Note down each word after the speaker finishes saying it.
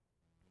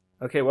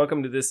Okay,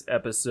 welcome to this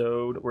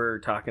episode. We're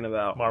talking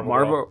about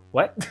Marvel.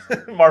 What?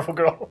 Marvel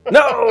Girl.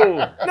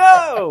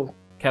 No!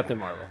 Captain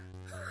Marvel.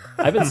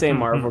 I've been saying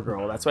Marvel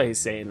Girl. That's why he's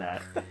saying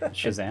that.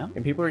 Shazam?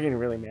 And people are getting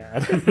really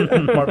mad.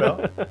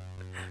 Marvel.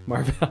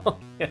 Marvel.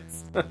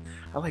 Yes.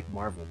 I like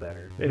Marvel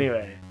better.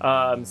 Anyway,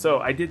 so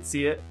I did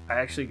see it. I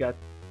actually got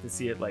to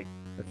see it like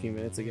a few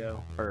minutes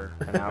ago, or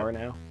an hour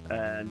now.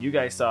 And you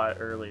guys saw it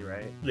early,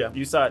 right? Yeah.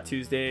 You saw it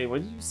Tuesday.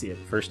 When did you see it?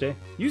 First day?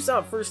 You saw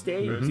it first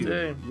day? First Dude,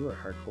 day. You were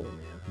hardcore,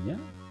 man. Yeah.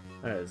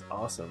 That is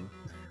awesome.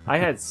 I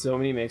had so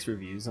many mixed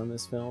reviews on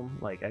this film.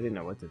 Like, I didn't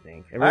know what to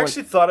think. I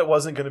actually thought it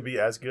wasn't going to be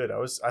as good.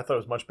 I thought it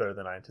was much better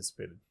than I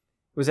anticipated.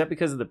 Was that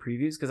because of the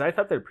previews? Because I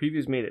thought the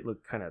previews made it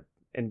look kind of...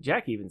 And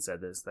Jack even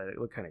said this, that it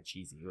looked kind of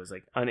cheesy. It was,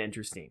 like,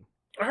 uninteresting.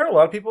 I heard a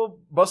lot of people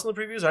busting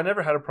the previews. I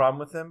never had a problem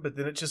with them, but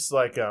then it just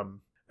like...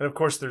 And of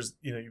course, there's,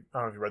 I don't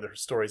know if you read the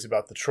stories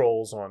about the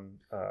trolls on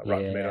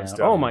Rotten Tomatoes and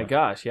stuff. Oh my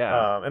gosh,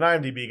 yeah. And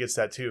IMDb gets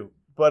that too.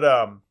 But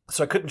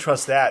so I couldn't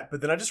trust that.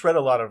 But then I just read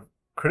a lot of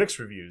critics'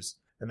 reviews,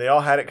 and they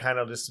all had it kind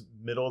of just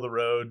middle of the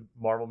road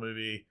Marvel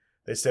movie.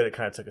 They said it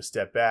kind of took a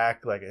step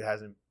back, like it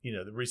hasn't.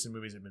 The recent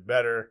movies have been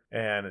better,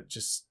 and it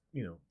just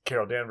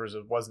Carol Danvers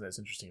wasn't as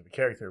interesting of a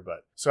character.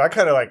 But so I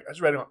kind of I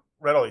just read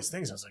all these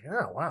things. I was like,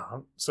 oh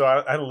wow. So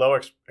I had low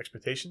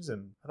expectations,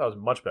 and I thought it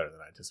was much better than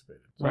I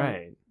anticipated.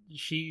 Right.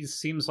 She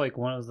seems like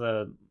one of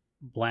the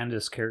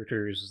blandest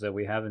characters that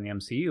we have in the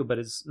MCU, but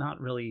it's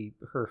not really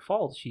her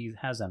fault. She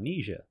has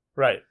amnesia.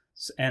 Right.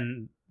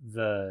 And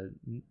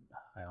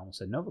I almost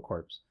said Nova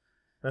Corps.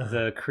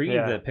 The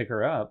Kree that pick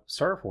her up,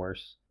 Star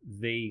Force,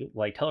 they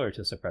tell her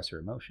to suppress her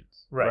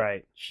emotions.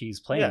 Right. She's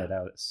playing it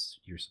out as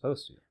you're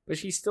supposed to. But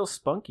she's still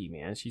spunky,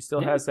 man. She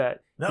still has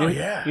that... No, You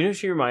know who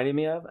she reminded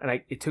me of?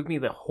 And it took me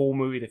the whole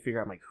movie to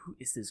figure out, I'm like, who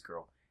is this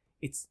girl?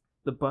 It's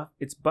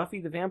Buffy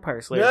the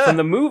Vampire Slayer from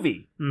the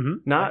movie.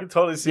 Mm-hmm. I can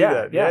totally see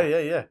that.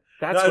 Yeah.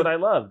 That's what I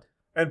loved.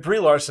 And Brie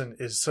Larson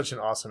is such an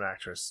awesome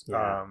actress.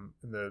 Yeah.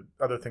 In the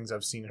other things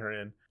I've seen her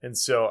in. And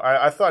so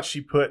I thought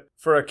she put,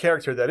 for a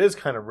character that is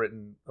kind of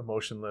written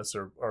emotionless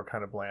or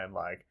kind of bland,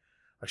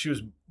 she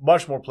was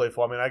much more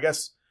playful. I mean, I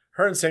guess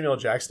her and Samuel L.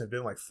 Jackson have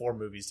been like 4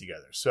 movies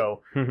together.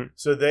 So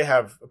so they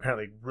have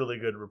apparently really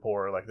good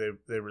rapport. Like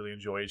they really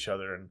enjoy each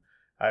other. And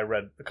I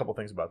read a couple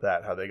things about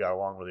that, how they got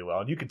along really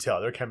well. And you could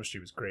tell their chemistry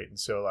was great. And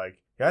so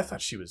I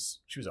thought she was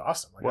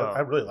awesome. I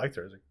really liked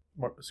her as a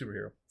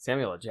superhero.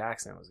 Samuel L.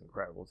 Jackson was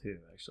incredible too,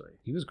 actually.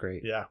 He was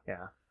great. Yeah.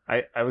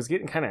 I was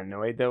getting kind of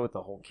annoyed though with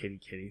the whole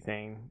kitty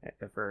thing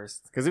at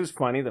first, because it was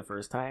funny the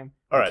first time.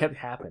 All right. It kept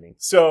happening.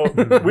 So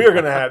we are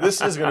going to have, this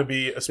is going to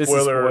be a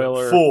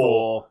spoiler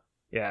full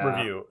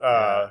review.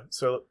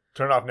 So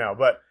turn it off now.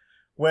 But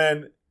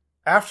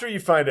after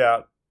you find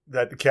out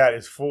that the cat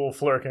is full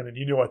Flurkin, and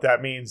you know what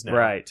that means now.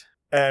 Right.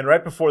 And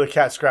right before the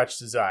cat scratched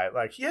his eye,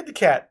 he had the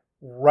cat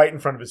right in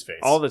front of his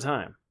face. All the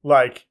time.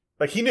 Like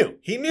he knew.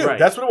 Right.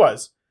 That's what it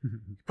was. He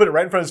put it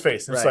right in front of his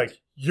face. And it's like,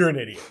 you're an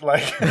idiot.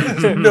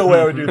 There's no way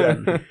I would do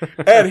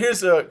that. And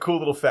here's a cool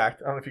little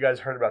fact. I don't know if you guys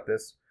heard about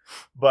this.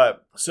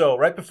 But so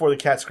right before the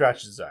cat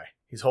scratches his eye,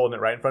 he's holding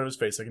it right in front of his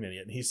face like an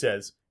idiot. And he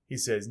says,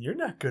 you're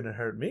not going to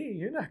hurt me.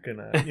 You're not going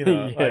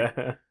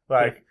to,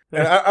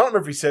 and I don't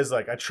remember if he says,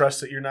 I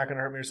trust that you're not going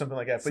to hurt me or something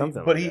like that.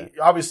 But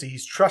obviously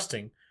he's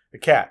trusting the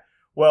cat.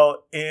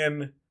 Well,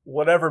 in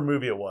whatever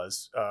movie it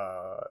was,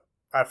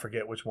 I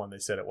forget which one they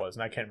said it was,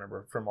 and I can't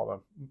remember from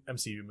all the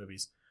MCU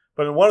movies.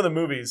 But in one of the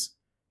movies,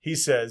 he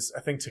says,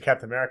 I think to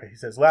Captain America, he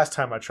says, last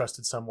time I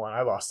trusted someone,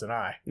 I lost an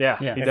eye. Yeah.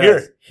 And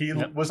here, he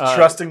was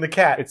trusting the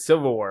cat. It's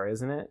Civil War,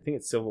 isn't it? I think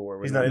it's Civil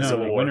War. He's not in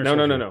Civil War.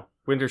 No.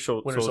 Winter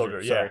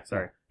Soldier.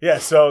 Sorry. Yeah,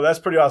 so that's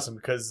pretty awesome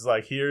because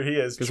here he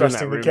is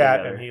trusting the cat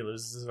together. and he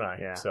loses an eye.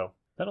 Yeah. So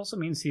that also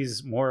means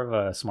he's more of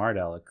a smart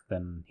aleck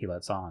than he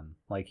lets on.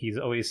 He's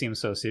always seems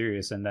so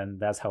serious, and then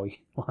that's how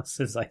he lost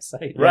his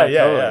eyesight. Right,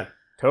 yeah.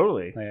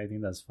 Totally. I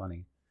think that's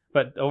funny.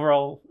 But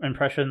overall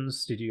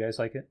impressions, did you guys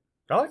like it?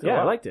 I liked it.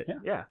 Yeah, I liked it.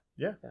 Yeah.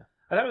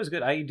 I thought it was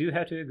good. I do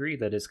have to agree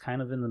that it's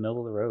kind of in the middle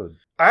of the road.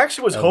 I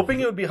actually was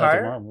hoping it would be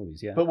higher. Marvel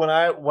movies, yeah. But when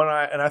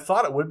I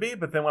thought it would be,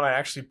 but then when I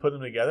actually put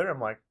them together,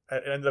 I'm like,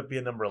 it ended up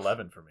being number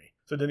 11 for me.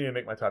 So it didn't even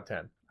make my top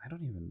 10.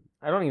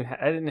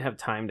 I didn't have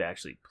time to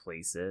actually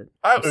place it.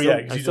 Because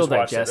you just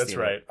watched it. That's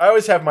right. I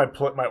always have my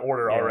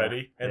order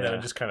already, and then I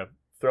just kind of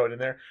throw it in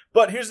there.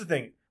 But here's the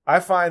thing. I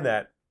find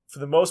that, for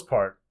the most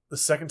part, the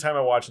second time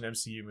I watch an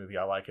MCU movie,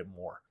 I like it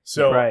more.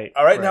 So right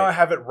now I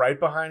have it right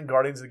behind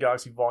Guardians of the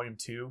Galaxy Volume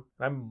 2.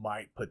 I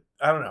might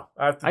I don't know.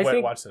 I have to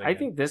watch it again. I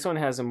think this one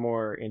has a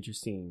more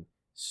interesting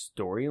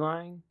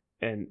storyline.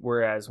 And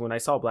whereas when I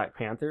saw Black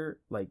Panther,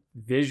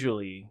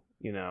 visually,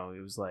 it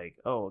was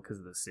because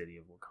of the city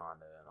of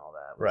Wakanda and all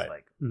that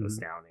was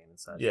astounding and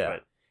such. Yeah.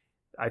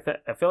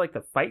 But I feel like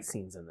the fight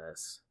scenes in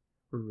this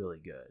were really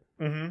good.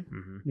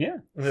 Mm-hmm. Yeah.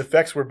 And the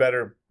effects were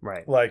better.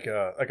 Right.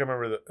 I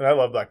remember and I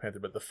love Black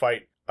Panther, but the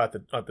fight at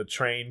the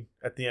train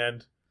at the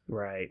end.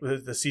 Right.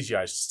 The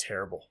CGI is just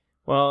terrible.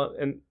 Well,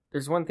 and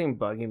there's one thing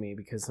bugging me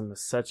because I'm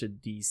such a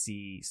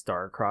DC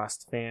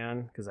Star-Crossed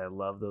fan because I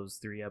love those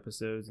 3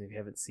 episodes. And if you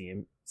haven't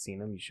seen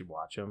them, you should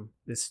watch them.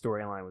 This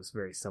storyline was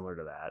very similar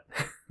to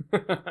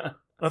that.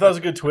 I thought it was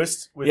a good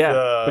twist. With,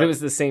 but it was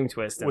the same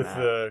twist with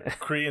the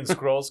Kree and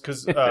Skrulls.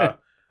 Because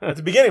at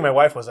the beginning, my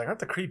wife was like, "Aren't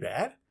the Kree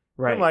bad?"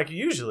 Right. I'm like,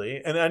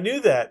 "Usually," and I knew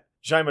that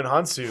Djimon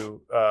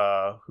Hounsou,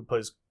 who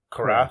plays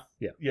Korath,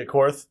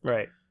 Korth,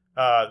 right?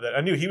 That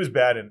I knew he was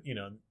bad in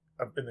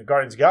the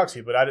Guardians of the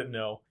Galaxy, but I didn't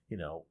know,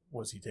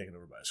 was he taken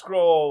over by a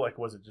Skrull? Like,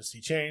 was it just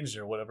he changed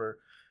or whatever?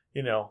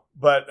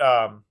 But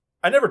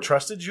I never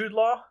trusted Jude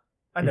Law.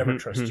 I never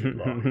trust Jude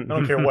Law. I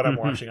don't care what I'm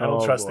watching. I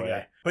don't trust the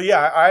guy. But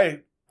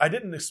yeah, I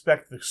didn't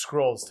expect the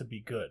Skrulls to be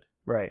good.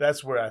 Right.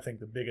 That's where I think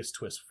the biggest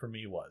twist for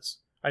me was.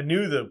 I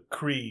knew the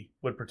Kree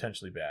would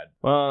potentially bad.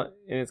 Well,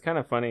 and it's kind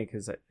of funny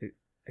because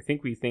I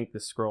think we think the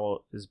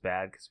Skrull is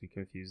bad because we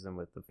confuse them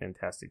with the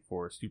Fantastic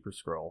Four Super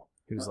Skrull,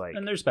 who's like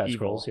and there's bad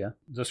evil. Skrulls, yeah.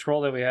 The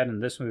Skrull that we had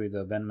in this movie,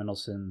 the Ben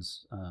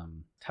Mendelsohn's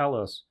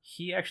Talos,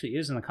 he actually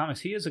is in the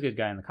comics. He is a good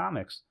guy in the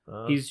comics.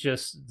 He's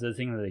just the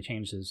thing that they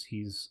changed is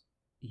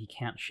he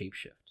can't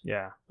shapeshift.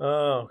 Yeah.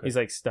 Oh, okay. He's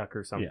like stuck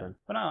or something. Yeah.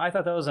 But no, I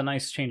thought that was a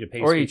nice change of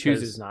pace. Or he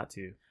chooses not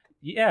to.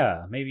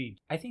 Yeah, maybe.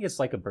 I think it's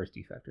like a birth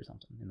defect or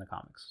something in the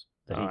comics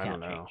that he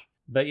can't change.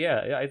 But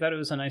yeah, I thought it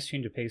was a nice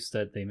change of pace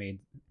that they made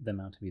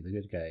them out to be the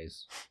good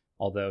guys.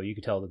 Although you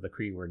could tell that the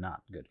Kree were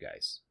not good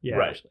guys. Yeah.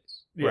 Right.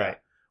 Yeah. Right.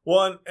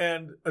 Well,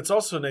 and it's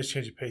also a nice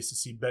change of pace to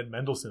see Ben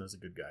Mendelsohn as a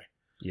good guy.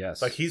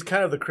 Yes. Like, he's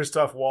kind of the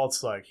Christoph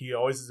Waltz, like, he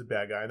always is a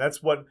bad guy. And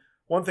that's one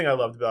thing I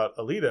loved about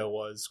Alita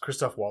was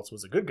Christoph Waltz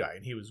was a good guy,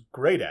 and he was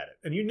great at it.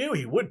 And you knew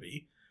he would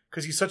be,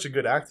 because he's such a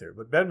good actor.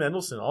 But Ben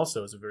Mendelsohn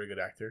also is a very good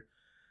actor,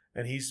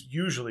 and he's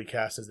usually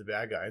cast as the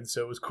bad guy. And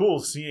so it was cool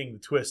seeing the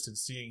twist and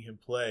seeing him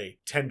play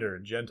tender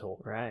and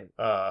gentle. Right.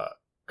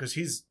 Because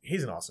he's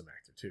an awesome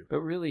actor, too. But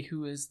really,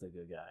 who is the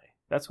good guy?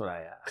 That's what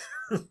I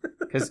asked.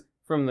 Because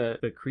from the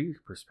Kree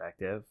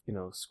perspective,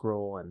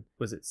 Skrull and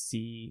was it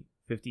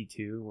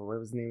C-52 or what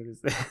was the name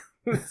of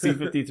this?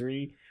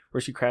 C-53,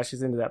 where she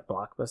crashes into that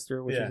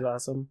blockbuster, which is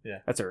awesome. Yeah.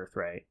 That's Earth,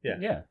 right?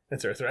 Yeah.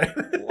 That's Earth, right?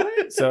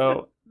 What?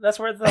 So that's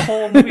where the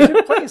whole movie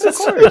took place, of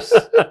course.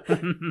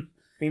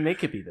 I mean, they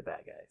could be the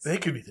bad guys. They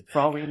could be the bad For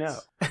all we guys.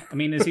 know. I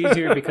mean, it's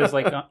easier because,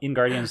 like, in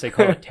Guardians, they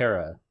call it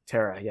Terra.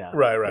 Terra, yeah.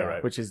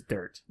 Right. Which is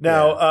dirt.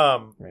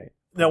 Now, right.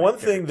 Now, one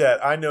thing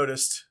that I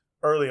noticed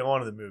early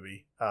on in the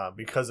movie,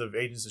 because of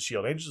Agents of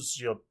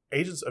S.H.I.E.L.D.,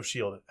 Agents of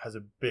S.H.I.E.L.D. has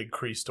a big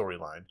Kree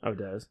storyline. Oh, it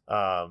does?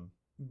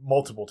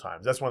 Multiple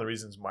times. That's one of the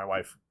reasons my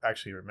wife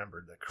actually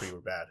remembered that Kree were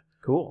bad.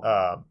 Cool.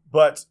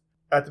 But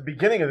at the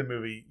beginning of the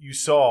movie, you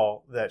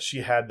saw that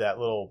she had that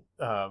little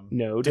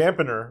node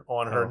dampener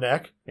on her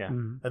neck. Yeah.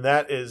 Mm-hmm. And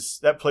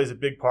that plays a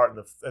big part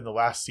in the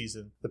last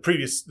season,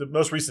 the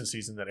most recent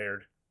season that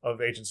aired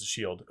of Agents of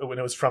S.H.I.E.L.D. when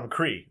it was from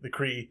Kree. The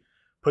Kree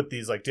put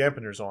these like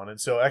dampeners on,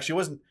 and so actually it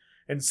wasn't.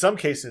 In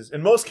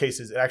most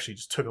cases, it actually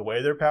just took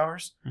away their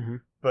powers. Mm-hmm.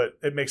 But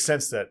it makes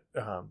sense that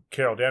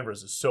Carol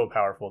Danvers is so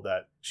powerful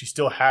that she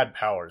still had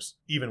powers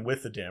even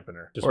with the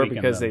dampener, just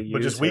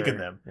weakened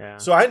them. Yeah.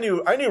 So I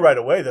knew right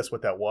away that's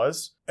what that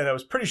was, and I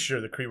was pretty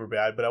sure the Kree were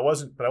bad, but I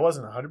wasn't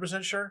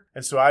 100% sure.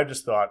 And so I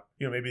just thought,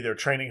 maybe they're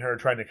training her,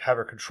 trying to have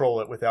her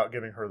control it without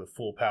giving her the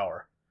full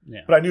power.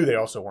 Yeah. But I knew they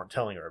also weren't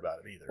telling her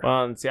about it either.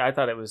 Well, and see, I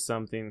thought it was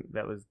something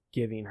that was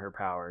giving her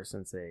power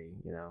since they,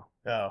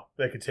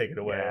 they could take it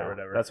away or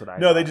whatever. That's what I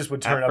No, thought they just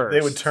would turn up. first.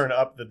 They would turn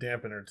up the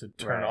dampener to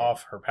turn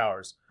off her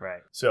powers.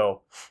 Right.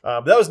 So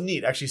that was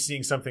neat, actually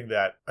seeing something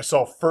that I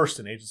saw first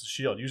in Agents of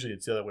S.H.I.E.L.D. Usually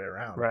it's the other way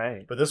around.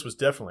 Right. But this was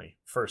definitely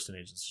first in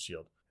Agents of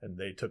S.H.I.E.L.D., and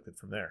they took it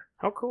from there.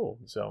 How cool.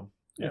 So,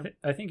 yeah.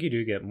 I think you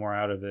do get more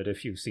out of it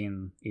if you've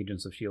seen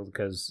Agents of S.H.I.E.L.D.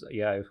 because,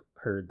 I've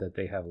heard that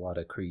they have a lot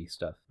of Kree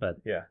stuff. But,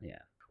 yeah.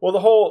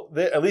 Well,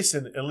 at least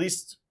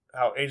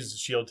how Agents of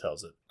S.H.I.E.L.D.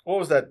 tells it. What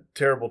was that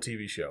terrible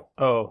TV show?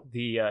 Oh,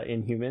 the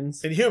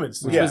Inhumans?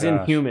 Inhumans. Which was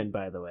Inhuman,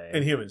 by the way.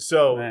 Inhumans.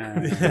 So,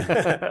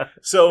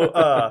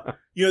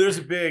 there's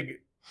a big,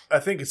 I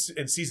think it's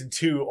in season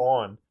 2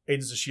 on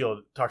Agents of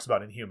S.H.I.E.L.D. talks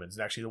about Inhumans,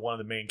 and actually one of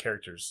the main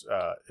characters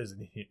is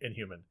an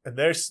Inhuman. And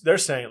they're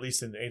saying, at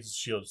least in the Agents of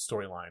S.H.I.E.L.D.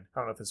 storyline,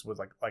 I don't know if this was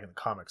like in the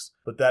comics,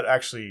 but that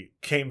actually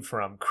came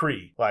from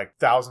Kree, like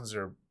thousands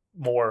or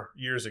more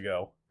years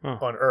ago.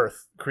 On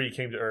Earth. Kree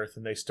came to Earth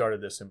and they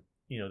started this,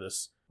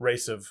 this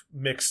race of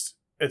mixed.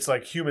 It's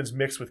like humans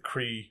mixed with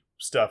Kree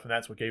stuff, and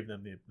that's what gave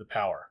them the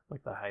power.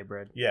 Like the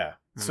hybrid. Yeah.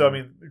 Mm-hmm. So I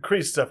mean,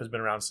 Kree stuff has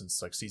been around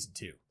since like season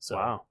 2. So,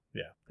 wow.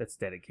 Yeah. That's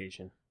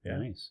dedication. Yeah.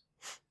 Nice.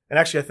 And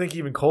actually, I think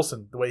even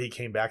Coulson, the way he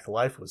came back to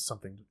life was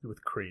something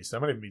with Kree. So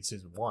that might even be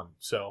season 1.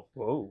 So.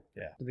 Whoa.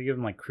 Yeah. Did they give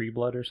him like Kree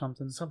blood or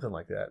something? Something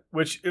like that.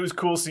 Which it was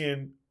cool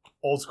seeing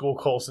old school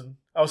Coulson.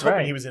 I was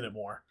hoping he was in it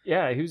more.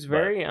 Yeah, he was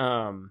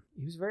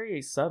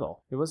very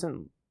subtle. It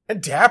wasn't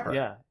and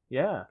dapper.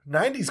 Yeah.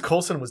 90s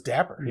Coulson was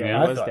dapper.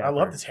 Yeah, I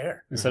loved his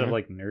hair instead of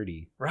like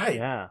nerdy. Right.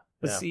 Yeah.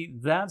 But see,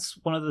 that's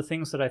one of the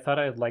things that I thought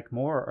I'd like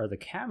more are the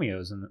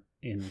cameos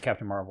in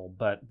Captain Marvel,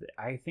 but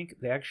I think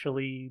they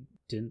actually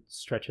didn't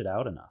stretch it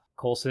out enough.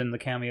 Coulson, the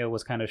cameo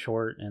was kind of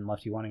short and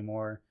left you wanting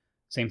more.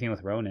 Same thing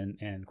with Ronan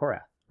and Korath.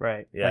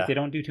 Right. Yeah. Like they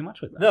don't do too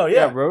much with them. No,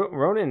 yeah.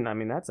 Ronan, I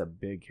mean, that's a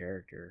big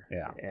character.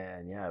 Yeah.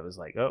 And yeah, it was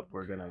like, oh,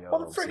 we're going to go.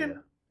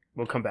 Well,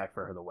 We'll come back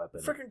for her the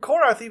weapon. Freaking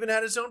Korath even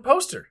had his own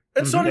poster.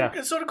 And so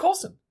did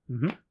Coulson.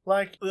 Mm-hmm.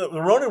 Like,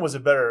 the Ronan was a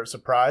better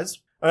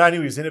surprise. I mean, I knew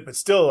he was in it, but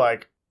still,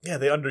 like, yeah,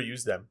 they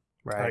underused them.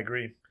 Right. I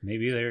agree.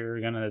 Maybe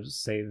they're going to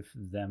save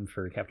them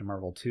for Captain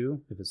Marvel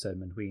 2, if it's set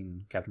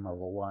between Captain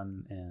Marvel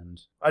 1 and...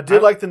 I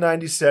did like the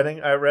 90s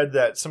setting. I read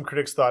that some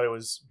critics thought it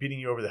was beating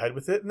you over the head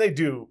with it, and they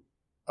do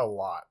a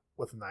lot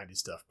with the 90s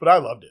stuff. But I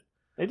loved it.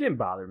 It didn't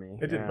bother me.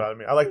 It didn't bother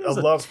me. I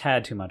love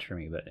had too much for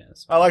me, but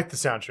yes. I like the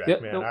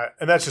soundtrack, man.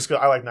 And that's just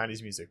I like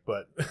 90s music,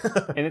 but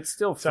and it's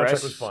still soundtrack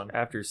fresh was fun.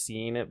 After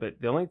seeing it. But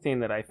the only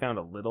thing that I found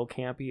a little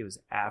campy was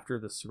after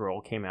the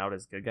Skrull came out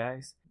as good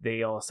guys,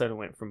 they all of a sudden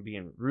went from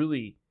being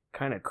really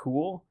kind of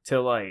cool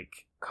to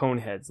like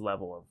Conehead's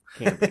level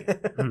of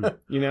campy.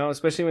 You know,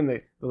 especially when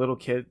the little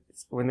kids,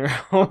 when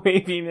they're all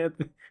waving at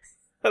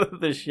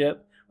the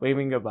ship,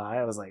 waving goodbye.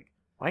 I was like,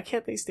 why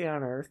can't they stay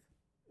on Earth?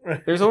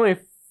 There's only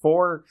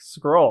 4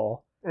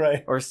 Skrull,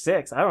 right? Or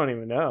 6. I don't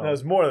even know. There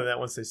was more than that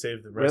once they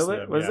saved the rest of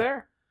them. Was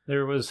there?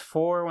 There was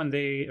 4 when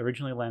they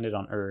originally landed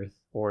on Earth,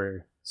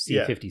 or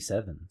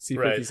C-57. C-57?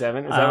 Right. Is that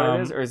what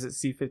it is? Or is it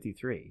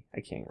C-53?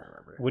 I can't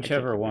remember.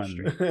 Whichever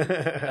one.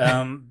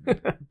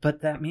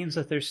 But that means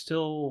that there's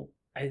still...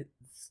 I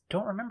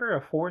don't remember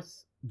a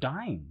 4th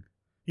dying.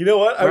 You know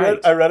what?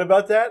 I read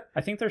about that.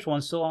 I think there's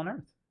one still on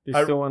Earth.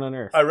 There's still one on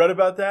Earth. I read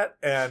about that,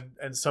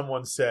 and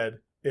someone said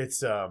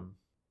it's a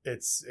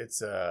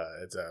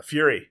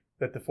Fury,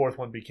 that the 4th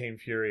one became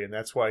Fury, and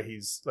that's why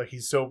he's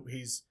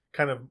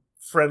kind of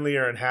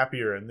friendlier and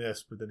happier in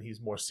this, but then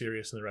he's more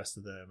serious in the rest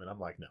of them. And I'm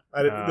like, no,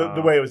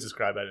 the way it was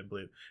described, I didn't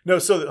believe. No,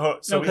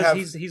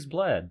 because he's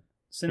bled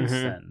since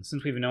then,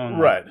 since we've known,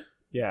 right?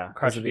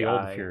 Because of the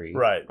old Fury,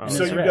 right?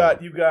 So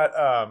you've got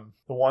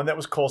the one that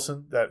was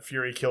Coulson that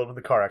Fury killed in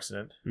the car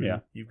accident. Yeah,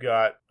 you've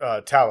got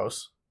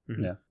Talos.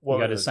 Yeah, you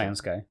got his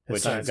Science Guy,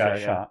 which got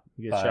shot.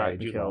 He gets shot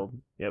and killed.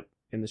 Yep,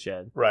 in the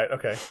shed. Right.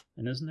 Okay.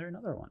 And isn't there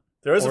another one?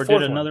 There is or a 4th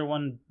did another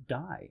one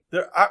die?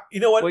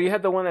 You know what? Well, you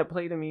had the one that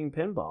played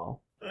pinball.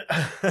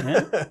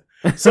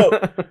 So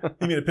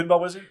you mean a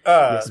pinball wizard?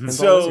 Yes,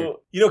 pinball wizard.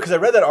 Because I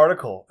read that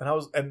article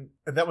and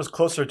that was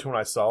closer to when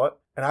I saw it,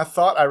 and I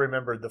thought I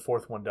remembered the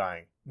 4th one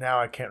dying. Now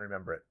I can't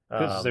remember it.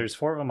 Because there's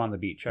 4 of them on the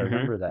beach. I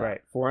remember that.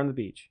 Right, 4 on the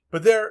beach.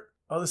 But the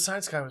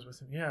Science Guy was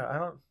with him. Yeah, I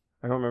don't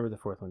remember the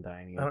 4th one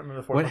dying. I don't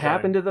remember the 4th what one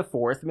happened dying. To the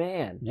 4th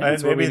man? Yeah,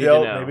 and maybe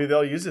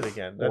they'll use it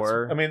again.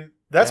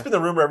 That's been the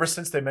rumor ever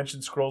since they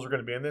mentioned Skrulls are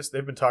going to be in this.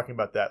 They've been talking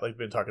about that. Like, they've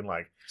been talking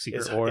like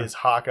is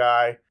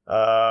Hawkeye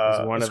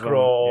a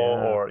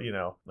Skrull, or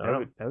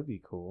that would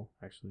be cool.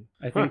 Actually,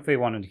 I think they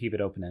wanted to keep it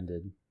open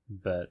ended.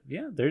 But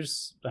yeah,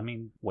 there's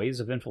ways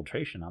of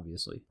infiltration,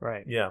 obviously.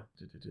 Right. Yeah.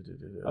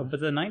 But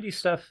the 90s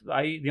stuff,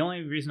 the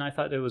only reason I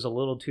thought it was a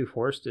little too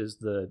forced is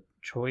the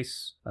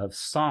choice of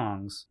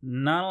songs.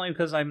 Not only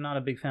because I'm not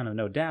a big fan of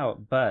No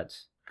Doubt, but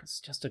it's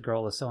just a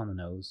girl is so on the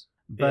nose.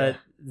 But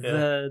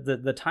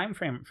the time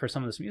frame for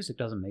some of this music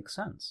doesn't make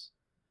sense.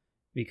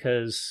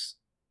 Because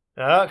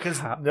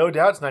No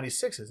Doubt's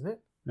 96, isn't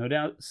it? No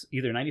Doubt's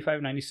either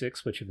 95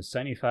 96, which if it's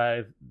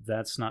 95,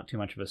 that's not too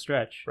much of a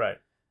stretch. Right.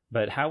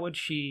 But how would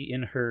she,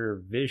 in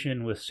her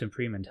vision with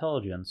Supreme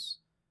Intelligence,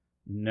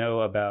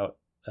 know about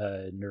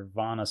a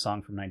Nirvana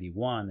song from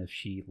 91 if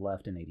she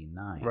left in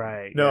 89?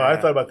 Right. No, I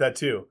thought about that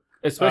too.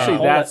 Especially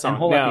that song.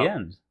 At the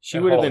end. She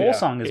would have been. The whole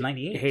song is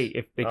 98. Hey,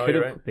 if they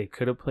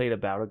could have played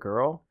About a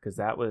Girl, because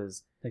that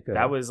was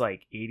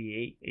like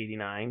 88,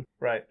 89.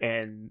 Right.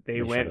 And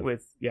they went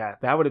with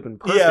that would have been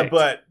perfect. Yeah,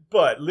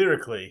 but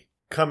lyrically,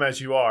 Come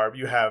As You Are,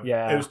 you have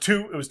it was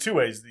two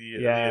ways.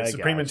 The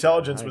Supreme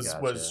Intelligence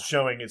was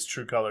showing its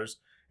true colors,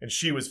 and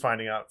she was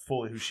finding out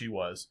fully who she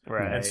was.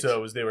 Right. And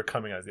so they were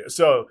coming out there.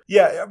 So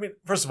yeah, I mean,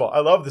 first of all, I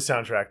love the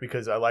soundtrack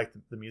because I like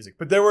the music,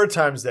 but there were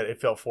times that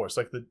it felt forced.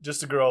 Like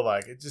Just a Girl,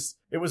 like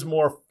it was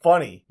more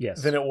funny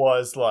than it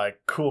was like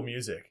cool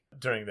music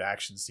during the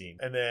action scene.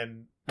 And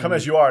then Come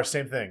As You Are,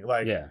 same thing.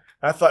 Like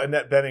I thought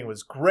Annette Bening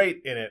was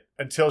great in it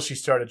until she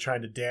started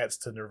trying to dance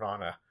to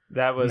Nirvana.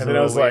 That was, and then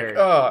I was weird.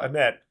 Like, oh,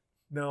 Annette.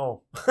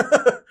 No.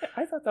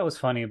 I thought that was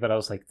funny, but I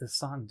was like, this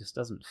song just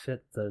doesn't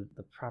fit the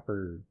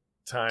proper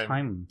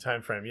time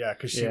frame. Yeah,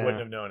 because she wouldn't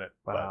have known it.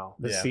 Wow.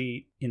 But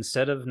see,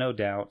 instead of No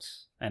Doubt,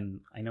 and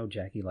I know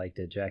Jackie liked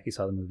it. Jackie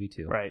saw the movie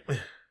too. Right.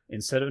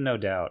 Instead of No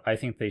Doubt, I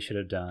think they should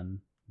have done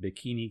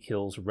Bikini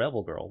Kill's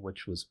Rebel Girl,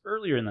 which was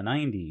earlier in the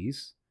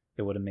 90s.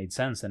 It would have made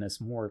sense, and it's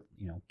more,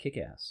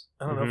 kick-ass.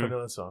 I don't know if I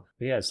know that song.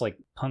 But yeah, it's like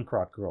punk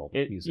rock girl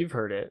music. You've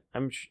heard it.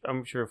 I'm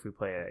sure if we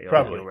play it, you'll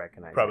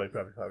recognize probably. it.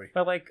 Probably.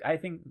 But I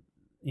think,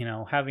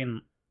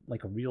 having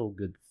like a real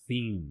good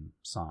theme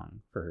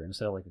song for her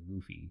instead of like a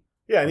goofy.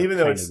 Yeah, and even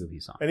though it's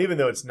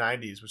it's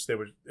 90s, which they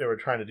were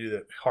trying to do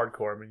the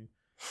hardcore. I mean,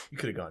 you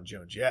could have gone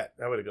Joan Jett.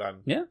 That would have gone.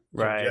 Yeah,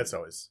 Joan Jett's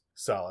always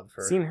solid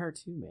for. Seen her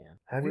too, man.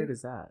 How weird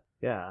is that?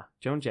 Yeah,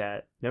 Joan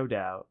Jett, No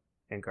Doubt,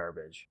 and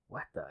Garbage.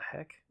 What the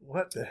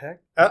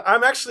heck?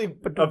 I'm actually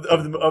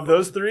of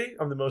those three,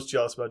 I'm the most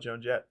jealous about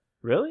Joan Jett.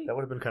 Really? That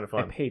would have been kind of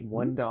I fun. paid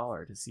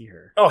 $1 to see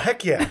her. Oh,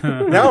 heck yeah.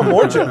 Now I'm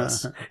more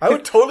jealous. I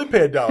would totally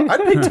pay $1. I'd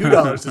pay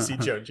 $2 to see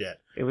Joan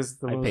Jett. It was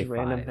the I'd most pay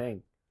random $5.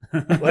 thing.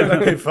 Like,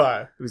 I'd pay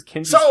 $5. It was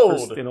Kenji's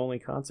Sold! first and only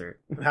concert.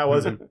 How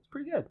was it? It's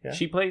pretty good. Yeah.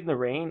 She played in the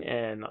rain,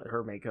 and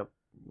her makeup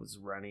was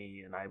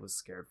runny, and I was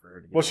scared for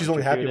her to get Well, she's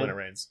only happy when it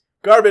electrocuted. rains.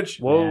 Garbage.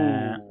 Whoa.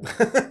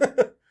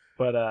 Yeah.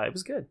 But it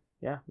was good.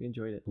 Yeah, we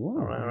enjoyed it. All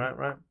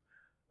right.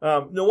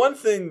 The one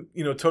thing,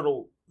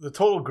 the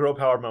total girl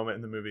power moment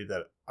in the movie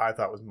that I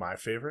thought was my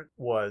favorite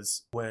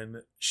was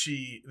when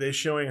they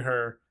showing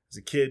her as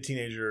a kid,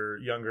 teenager,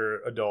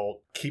 younger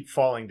adult, keep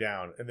falling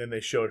down, and then they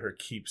showed her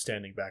keep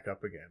standing back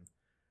up again.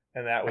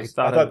 And that was,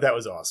 I thought that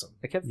was awesome.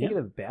 I kept thinking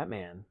of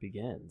Batman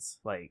Begins.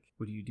 Like,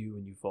 what do you do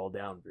when you fall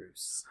down,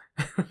 Bruce?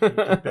 Get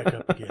back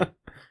up again.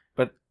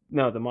 But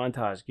no, the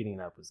montage getting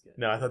up was good.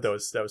 No, I thought that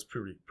was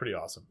pretty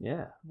awesome.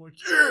 Yeah. I'm like,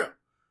 yeah.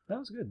 That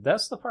was good.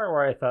 That's the part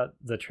where I thought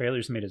the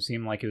trailers made it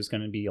seem like it was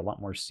going to be a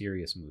lot more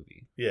serious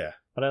movie. Yeah.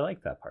 But I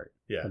like that part.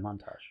 Yeah. The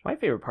montage. My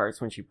favorite part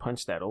is when she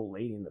punched that old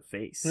lady in the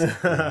face.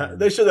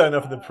 They showed that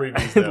enough in the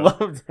previews, I though.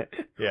 loved it.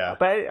 Yeah.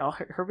 But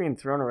her being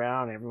thrown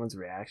around, everyone's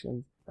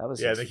reaction, that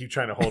was Yeah, they keep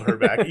trying to hold her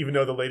back, even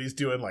though the lady's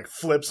doing like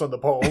flips on the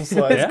poles.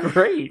 Like, Yeah.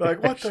 great.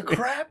 like what actually. the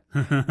crap?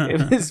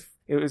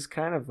 It was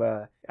kind of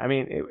I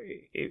mean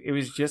it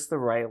was just the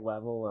right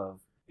level of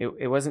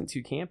it wasn't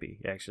too campy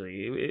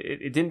actually.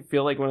 It didn't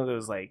feel like one of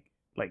those like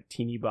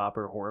teeny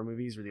bopper horror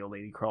movies where the old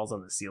lady crawls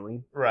on the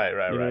ceiling. Right.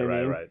 You know what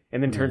I mean?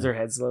 And then turns her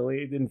head slowly.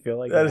 It didn't feel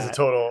like That is a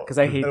total 'Cause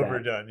I hate that.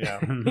 overdone. Yeah.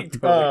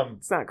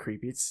 It's not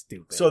creepy. It's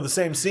stupid. So the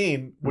same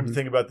scene. What do you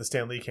think about the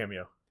Stan Lee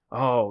cameo?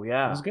 Oh It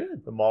yeah, was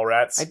good. The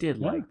Mallrats. I did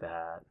Yeah. like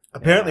that.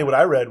 Apparently, Yeah. what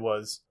I read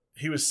was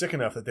he was sick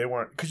enough that they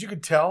weren't, because you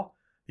could tell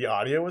the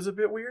audio was a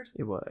bit weird.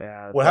 It was,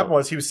 yeah, What happened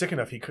was he was sick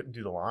enough he couldn't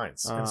do the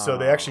lines, and so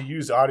they Oh. actually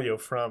used audio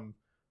from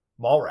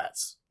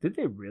Mallrats. Did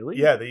they really?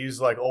 Yeah, they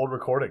used like old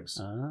recordings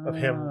of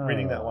him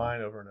reading that Oh.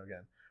 line over and over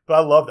again. But I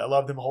loved it. I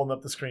loved him holding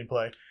up the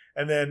screenplay,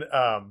 and then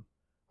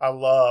I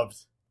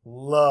loved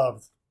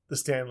the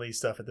Stan Lee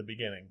stuff at the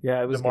beginning.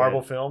 Yeah, it was the Marvel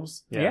good.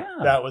 films. Yeah.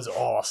 That was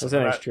awesome. It was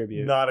a nice I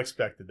tribute. Not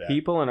expected that.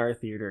 People in our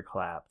theater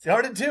clapped.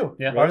 Ours did too.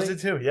 Yeah. Ours Really? did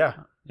too. Yeah.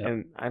 Yep.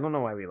 And I don't know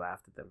why we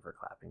laughed at them for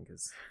clapping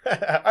because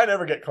I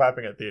never get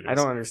clapping at theaters. I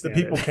don't The understand.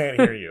 people it. can't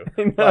hear you.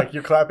 I know. Like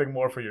you're clapping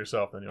more for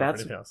yourself than you are for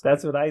that's anything else.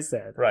 that's what I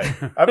said. Right.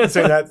 I've been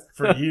saying that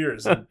for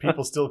years, and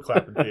people still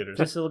clap in theaters.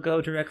 This will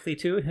go directly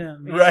to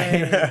him. Right.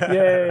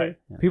 Yay!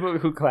 Right. People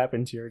who clap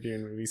and cheer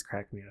during movies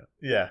crack me up.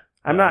 Yeah.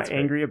 I'm No, not that's great.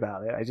 angry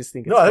about it. I just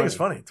think it's No, I funny. think it's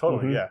funny.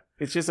 Totally. Mhm. Yeah.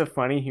 It's just a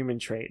funny human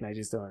trait, and I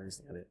just don't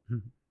understand it.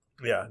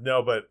 Yeah.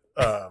 No, but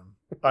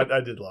I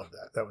did love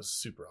that. That was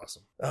super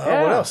awesome.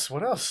 Yeah. What else?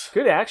 What else?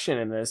 Good action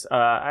in this.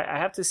 I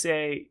have to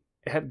say,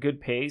 it had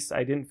good pace.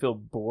 I didn't feel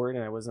bored,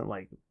 and I wasn't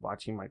like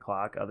watching my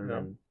clock other No.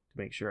 than to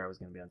make sure I was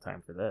going to be on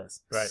time for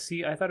this. Right.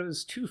 See, I thought it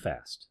was too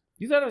fast.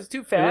 You thought it was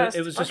too fast?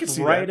 It was I could just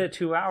see right that. at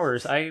 2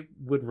 hours. I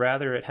would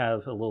rather it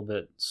have a little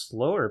bit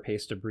slower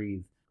pace to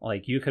breathe.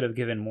 Like, you could have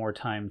given more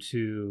time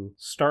to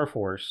Star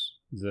Force,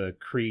 the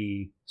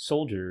Kree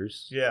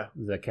soldiers Yeah.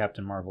 that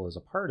Captain Marvel is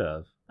a part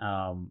of,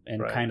 and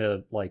Right. kind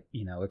of, like,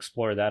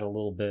 explore that a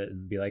little bit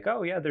and be like,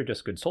 oh, yeah, they're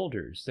just good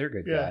soldiers. They're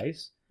good Yeah.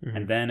 guys. Mhm.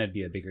 And then it'd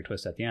be a bigger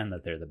twist at the end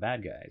that they're the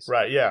bad guys.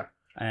 Right. Yeah.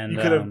 And You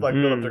could have like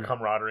built up Mm. their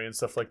camaraderie and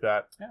stuff like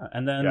that. yeah.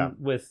 And then Yeah.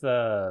 with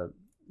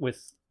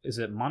is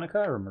it Monica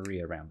or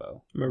Maria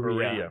Rambeau?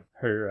 Maria.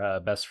 Her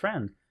best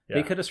friend. Yeah.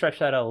 They could have stretched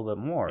that out a little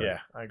bit more. Yeah,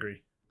 I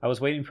agree. I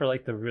was waiting for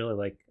like the really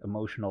like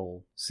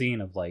emotional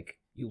scene of like,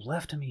 you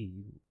left me.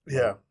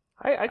 Yeah.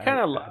 I kind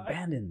of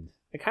abandoned.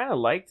 I kind of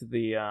liked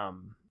the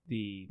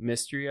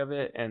mystery of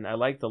it, and I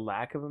like the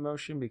lack of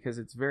emotion because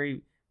it's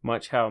very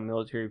much how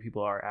military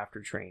people are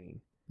after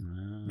training.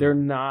 They're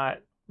not,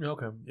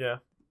 Okay. Yeah.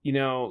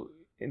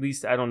 at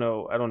least I don't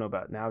know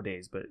about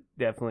nowadays, but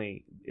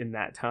definitely in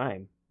that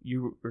time,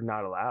 you are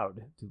not allowed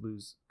to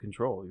lose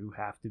control. You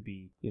have to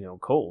be,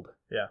 cold.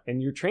 Yeah.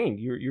 And you're trained.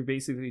 You're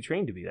basically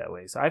trained to be that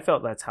way. So I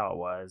felt that's how it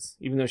was.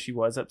 Even though she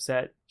was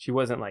upset, she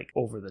wasn't like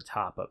over the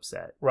top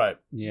upset. Right.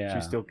 Yeah.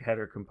 She still had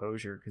her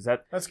composure because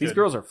That's these good.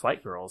 girls are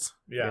flight girls.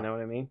 Yeah. You know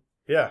what I mean?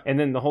 Yeah. And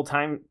then the whole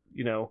time,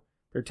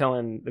 they're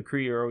telling the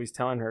Kree are always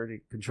telling her to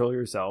control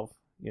yourself.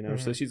 So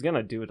Mhm. she's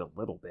gonna do it a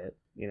little bit.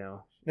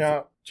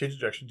 Now, change of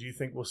direction. Do you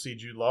think we'll see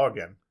Jude Law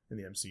again in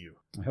the MCU?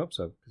 I hope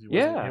so. Because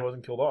Yeah. he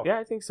wasn't killed off. Yeah,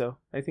 I think so.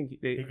 I think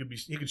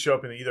He could show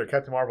up in either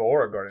Captain Marvel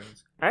or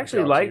Guardians. I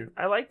actually Galaxy.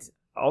 liked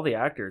all the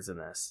actors in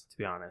this, to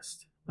be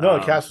honest. No,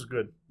 the cast was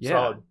good. yeah.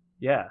 Solid.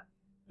 Yeah,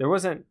 there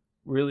wasn't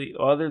really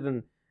other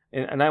than,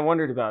 and I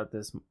wondered about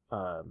this,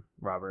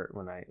 Robert.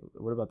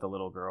 What about the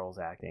little girls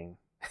acting?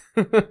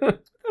 That's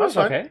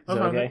fine. okay. That's Is that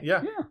fine. okay?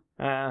 Yeah.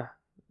 Yeah.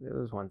 There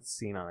was one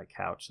scene on a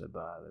couch that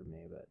bothered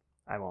me, but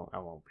I won't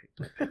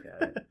pick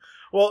at it.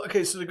 Well,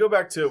 okay. So to go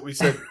back to we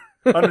said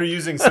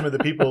underusing some of the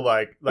people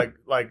like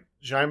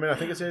Jaimin, I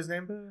think it's his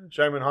name,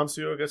 Jaimin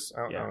Hansu. I guess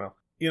I don't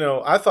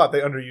know. I thought they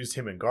underused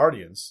him in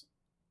Guardians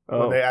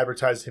when they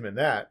advertised him in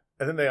that,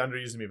 and then they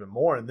underused him even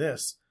more in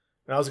this.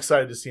 And I was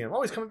excited to see him.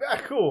 Oh, he's coming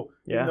back. Cool.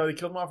 Yeah. Even though they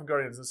killed him off in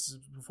Guardians. This is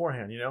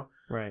beforehand,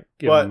 Right.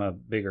 Give him a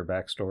bigger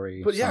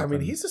backstory. But yeah, I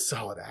mean, he's a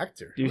solid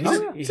actor. Dude,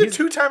 he's a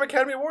 2-time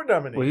Academy Award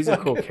nominee. Well, he's a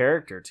cool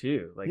character,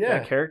 too. Like, Yeah.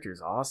 that character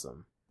is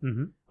awesome.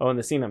 Mm-hmm. Oh, and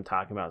the scene I'm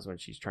talking about is when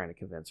she's trying to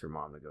convince her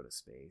mom to go to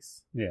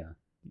space. Yeah.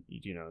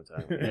 You do know what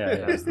I'm talking about? Yeah,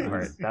 that was the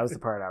part. That was the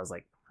part I was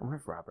like, I wonder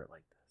if Robert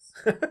liked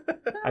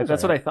this.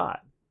 That's what I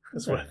thought.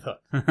 That's what I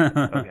thought.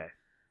 Okay.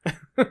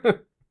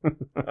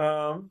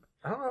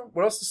 I don't know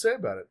what else to say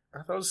about it.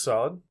 I thought it was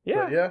solid.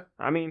 Yeah. But yeah.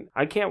 I mean,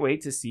 I can't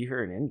wait to see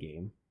her in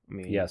Endgame. I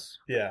mean, Yes.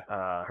 Yeah.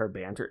 Her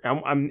banter.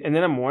 And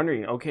then I'm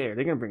wondering, okay, are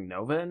they going to bring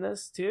Nova in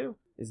this too?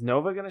 Is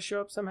Nova going to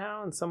show up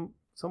somehow in some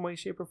way,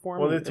 shape, or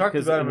form? Well, they talked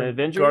about him in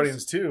Avengers.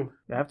 Guardians 2.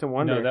 I have to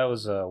wonder. No, that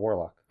was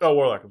Warlock. Oh,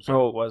 Warlock. I'm sorry.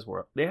 Oh, it was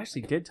Warlock. They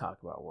actually did talk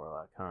about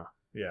Warlock, huh?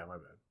 Yeah, my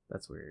bad.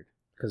 That's weird.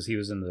 Because he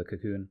was in the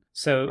cocoon.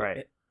 So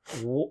Right.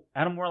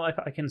 Adam Warlock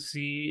I can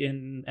see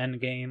in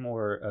Endgame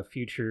or a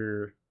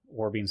future,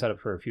 or being set up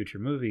for a future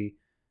movie.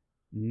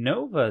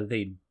 Nova,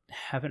 they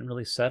haven't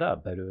really set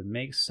up, but it would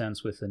make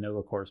sense with the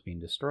Nova Corps being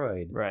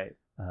destroyed. Right.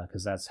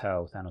 Because that's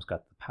how Thanos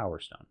got the Power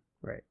Stone.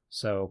 Right.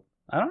 So,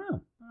 I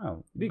don't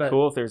know. It'd be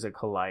cool if there's a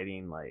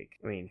colliding, like,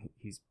 I mean,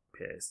 he's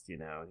pissed, you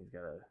know, he's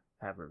got to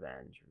have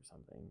revenge or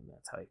something. And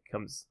that's how he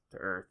comes to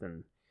Earth.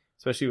 And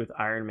especially with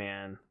Iron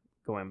Man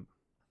going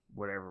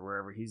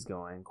wherever he's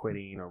going,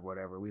 quitting or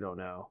whatever, we don't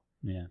know.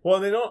 Yeah. Well,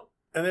 they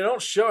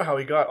don't show how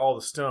he got all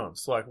the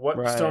stones. Like, what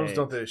Right. stones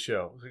don't they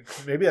show?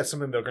 Maybe that's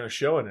something they're going to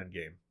show in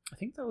Endgame. I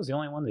think that was the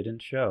only one they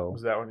didn't show.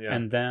 Was that one? Yeah.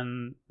 And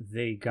then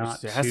they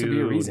got There has to be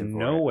a reason for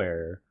it.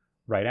 nowhere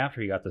right after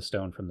he got the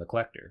stone from the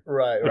Collector.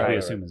 right. Which Right. we right.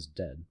 assume is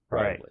dead,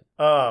 Right.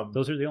 probably.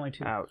 Those are the only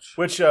two. Ouch.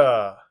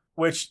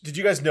 Which did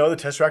you guys know the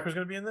Tesseract was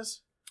going to be in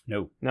this?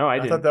 No. No, I I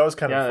didn't. thought that was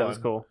kind of yeah, fun. that was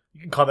cool.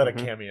 You can call that a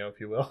Mhm. cameo, if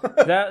you will.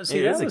 That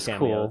It is was a cameo.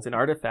 cool. It's an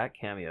artifact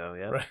cameo,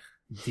 yeah. Right.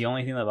 The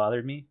only thing that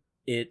bothered me,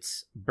 it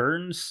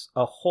burns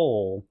a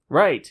hole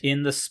Right.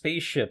 in the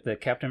spaceship that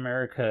Captain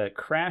America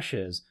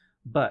crashes,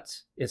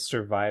 but it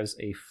survives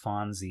a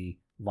Fonzie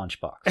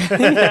lunchbox.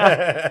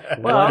 Yeah.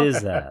 What Well,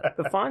 is that?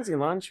 The Fonzie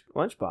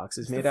lunchbox is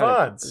It's made the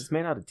out of Fonz. it's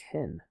made out of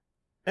tin.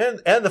 and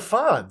the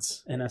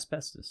Fonz. An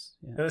asbestos.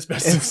 Yeah. And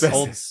asbestos.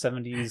 Old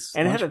 70s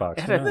And it had a- lunchbox. it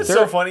had a yeah. It's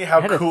so funny how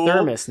It had cool. a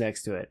thermos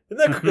next to it.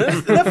 Isn't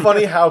that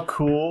funny how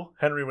cool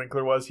Henry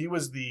Winkler was? He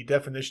was the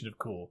definition of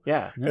cool.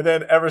 Yeah. Yeah. And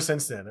then ever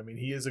since then, I mean,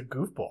 he is a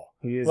goofball.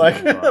 He is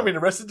Like, a I mean,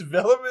 Arrested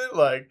Development,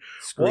 like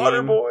Scream.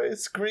 Waterboy,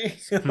 Scream.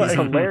 He's Like,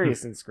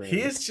 hilarious in Scream.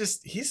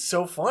 he's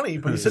so funny,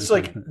 but he's such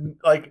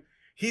like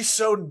he's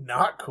so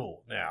not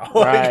cool now.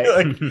 Right.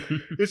 like,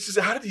 it's just,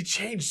 how did he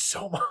change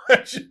so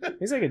much?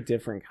 He's like a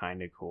different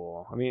kind of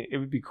cool. I mean, it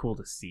would be cool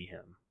to see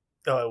him.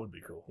 Oh, that would be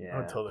cool. Yeah. I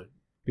would totally.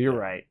 But you're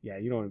right. Yeah,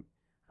 you don't.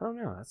 I don't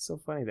know. That's so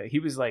funny that he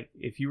was like,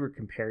 if you were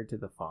compared to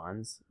the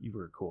Fonz, you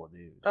were a cool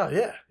dude. Oh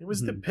yeah, it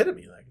was the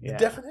epitome, like Yeah. the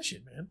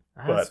definition, man.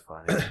 That's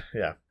funny.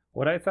 Yeah.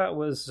 What I thought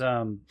was,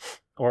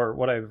 or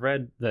what I've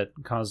read that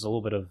caused a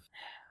little bit of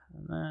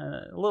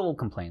little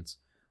complaints,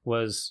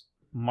 was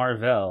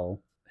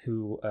Marvel,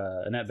 who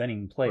Annette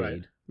Bening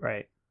played.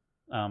 Right.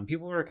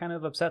 People were kind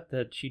of upset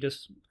that she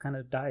just kind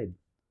of died.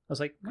 I was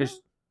like,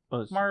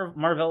 Well,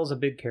 Marvel is a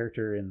big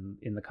character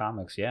in the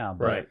comics, yeah,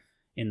 but Right.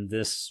 in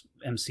this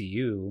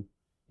MCU,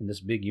 in this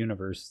big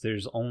universe,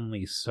 there's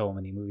only so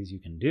many movies you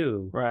can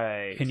do.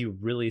 right. Can you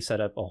really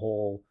set up a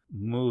whole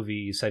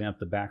movie setting up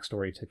the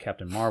backstory to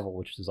Captain Marvel,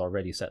 which is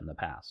already set in the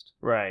past?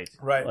 Right.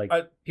 Right. Like,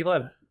 people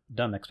have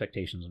dumb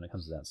expectations when it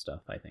comes to that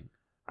stuff, I think.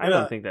 I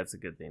don't think that's a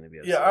good thing to be.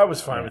 Yeah, upset I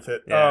was about. fine with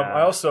it.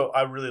 Yeah.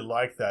 I really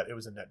liked that it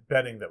was Annette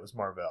Bening that was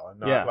Marvel, and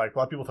not Yeah. like a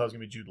lot of people thought it was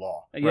gonna be Jude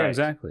Law, Yeah, Right.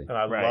 exactly. and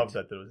I Right. loved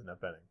that it was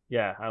Annette Bening.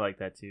 Yeah, I like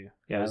that too.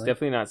 Yeah, Yeah, it's I like-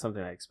 definitely not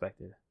something I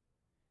expected.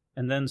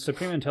 And then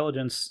Supreme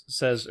Intelligence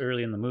says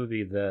early in the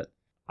movie that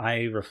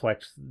I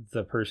reflect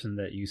the person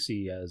that you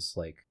see as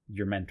like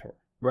your mentor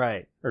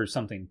Right. or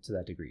something to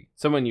that degree.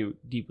 Someone you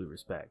deeply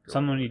respect. or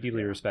Someone you whatever,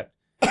 deeply yeah. respect.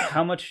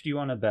 How much do you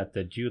want to bet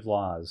that Jude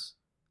Law's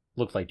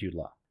looked like Jude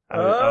Law?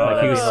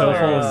 Like he was so full of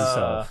hilarious.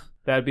 himself.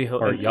 That'd be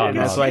Or hilarious. Jan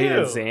That's Moss. why he Cute.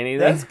 didn't say anything.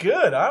 That's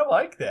good. I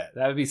like that.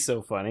 That'd be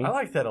so funny. I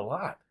like that a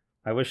lot.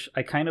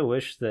 I kind of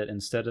wish that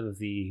instead of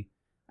the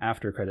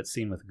after credit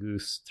scene with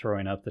Goose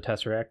throwing up the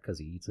Tesseract because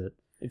he eats it,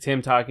 It's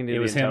him talking to it the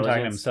was him talking to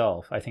intelligence.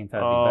 himself. I think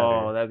that'd be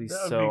Oh, better. that'd be That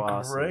would so be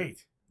awesome.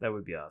 great. That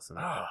would be awesome.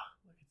 Ah,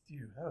 look at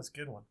you. That was a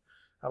good one.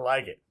 I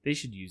like it. They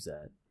should use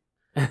that.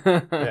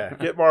 Yeah,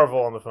 get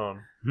Marvel on the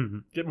phone.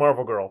 Get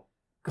Marvel Girl.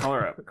 Call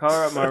her up. Call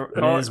her up.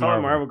 Call is her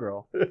Marvel. Marvel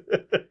Girl.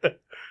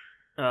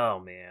 Oh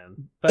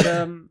man. But I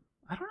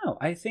don't know.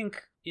 I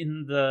think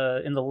in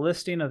the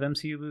listing of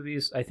MCU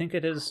movies, I think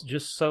it is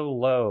just so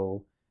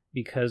low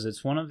because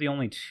it's one of the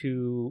only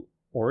two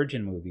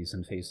origin movies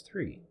in Phase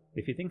 3.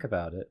 If you think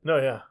about it, No,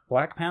 yeah.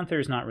 Black Panther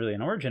is not really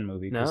an origin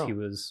movie because No. he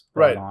was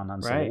Right. brought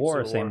on Civil Right. War.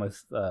 Civil Same War.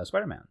 with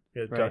Spider-Man.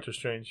 Yeah, Right. Doctor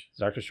Strange.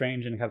 Doctor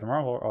Strange and Captain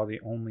Marvel are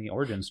the only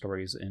origin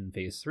stories in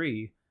Phase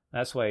 3.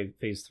 That's why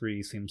Phase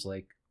 3 seems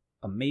like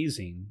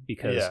amazing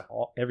because Yeah.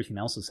 everything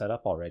else is set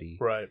up already.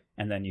 Right.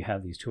 And then you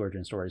have these two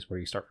origin stories where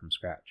you start from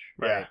scratch.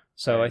 Yeah.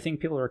 So Right. I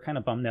think people are kind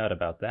of bummed out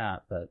about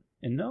that, but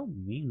In no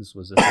means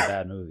was this a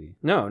bad movie.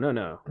 No.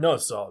 No,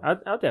 it's solid.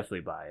 I'll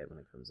definitely buy it when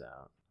it comes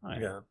out. Oh,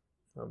 Yeah.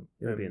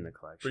 It'll be in the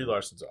collection. Brie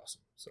Larson's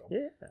awesome. So, Yeah.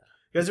 you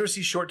guys ever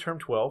see Short Term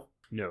 12?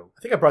 No.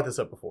 I think I brought this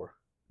up before.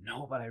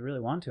 No, but I really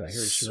want to. I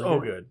hear it's so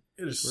really good.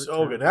 It is Short so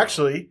Term good.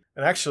 12.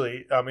 And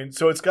actually, I mean,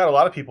 so it's got a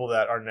lot of people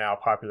that are now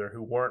popular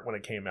who weren't when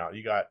it came out.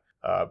 You got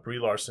Brie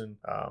Larson,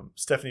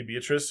 Stephanie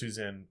Beatrice, who's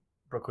in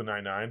Brooklyn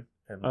Nine-Nine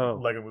and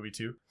Lego Movie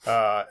 2.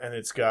 And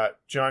it's got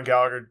John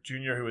Gallagher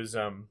Jr., who is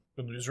in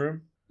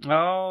Newsroom.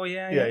 Oh,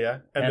 yeah.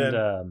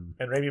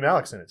 And Rami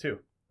Malek's in it, too.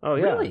 Oh,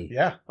 yeah. Really?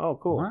 Yeah. Oh,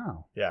 cool.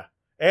 Wow. Yeah.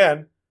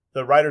 And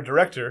the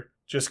writer-director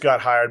just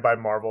got hired by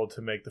Marvel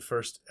to make the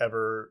first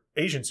ever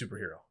Asian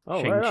superhero.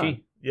 Oh, Shang-Chi. right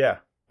on. Yeah.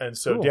 And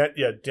so, Cool.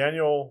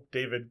 Daniel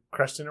David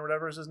Creston or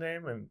whatever is his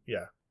name. And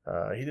yeah,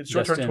 he did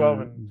Short Term Justin 12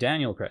 and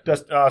Daniel Creston.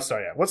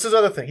 sorry, yeah. What's his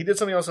other thing? He did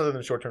something else other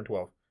than Short Term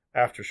 12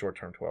 after Short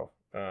Term 12.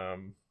 I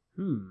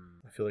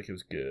feel like it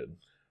was good.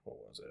 What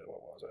was it?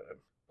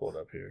 Pull it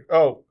up here.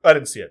 Oh, I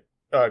didn't see it.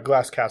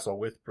 Glass Castle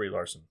with Brie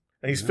Larson.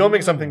 And he's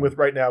filming something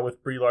right now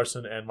with Brie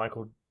Larson and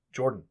Michael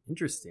Jordan.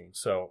 Interesting.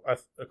 So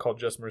I called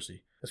Just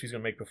Mercy. That's what he's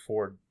going to make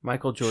before.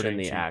 Michael Jordan,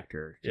 the Shang-Chi.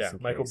 actor. Yeah,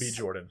 Michael B.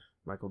 Jordan.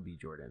 Michael B.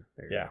 Jordan.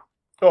 There you Yeah.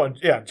 go. Oh, and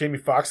yeah, Jamie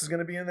Foxx is going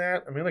to be in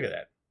that. I mean, look at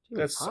that.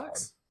 Jamie That's Foxx?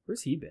 solid.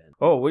 Where's he been?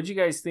 Oh, what'd you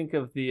guys think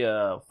of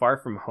the Far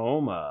From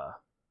Home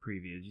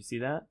preview? Did you see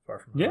that? Far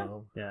From Yeah.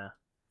 Home. Yeah.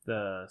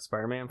 The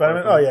Spider-Man?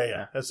 Spider-Man? Far From Oh, Home?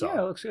 yeah. That's Yeah, it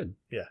solid. looks good.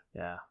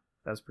 Yeah.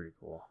 That's pretty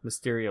cool.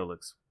 Mysterio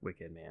looks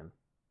wicked, man.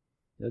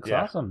 It looks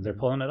Yeah. awesome. They're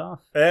pulling it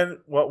off. And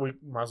we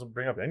might as well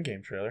bring up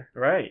Endgame trailer.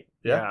 Right.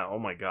 Yeah. Oh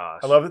my gosh.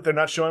 I love that they're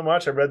not showing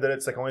much. I read that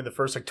it's like only the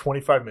first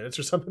 25 minutes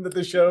or something that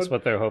they showed. That's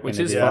what they're hoping Which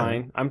to is do.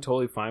 fine. I'm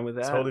totally fine with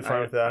that. Totally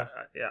fine with that.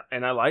 Yeah.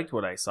 And I liked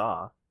what I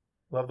saw.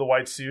 Love the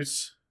white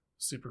suits.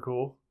 Super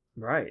cool.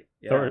 Right.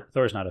 Yeah.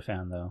 Thor's not a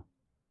fan, though.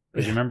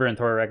 Because you remember in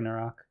Thor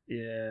Ragnarok?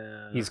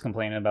 Yeah. He's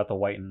complaining about the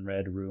white and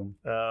red room.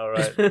 All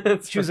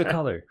right. Choose a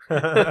color.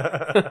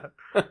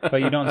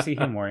 But you don't see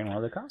him wearing one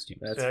of the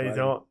costumes. That's yeah, you funny.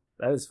 don't.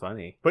 That is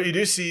funny. But you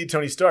do see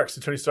Tony Stark.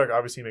 So Tony Stark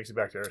obviously makes it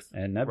back to Earth.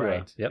 And Nebula.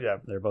 Right. Yep. Yeah.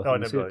 They're both Oh,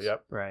 in the Nebula. suits.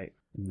 Yep. Right.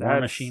 War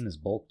That's- Machine is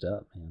bulked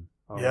up, man.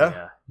 Oh,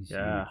 Yeah? He's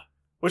Yeah. huge.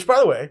 Which, by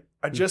the way,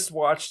 I just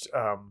watched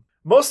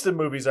most of the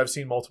movies I've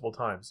seen multiple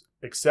times,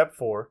 except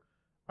for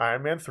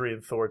Iron Man 3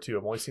 and Thor 2.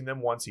 I've only seen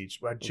them once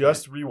each. I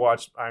just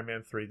rewatched Iron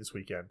Man 3 this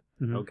weekend.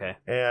 Mhm. Okay.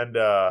 And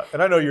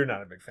I know you're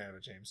not a big fan of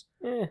it, James.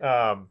 Eh.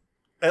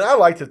 And I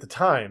liked it at the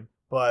time,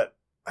 but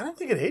I don't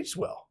think it aged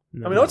well.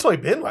 No. I mean, it's only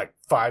been like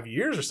 5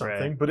 years or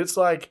something, Right. but it's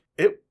like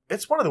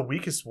it's one of the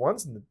weakest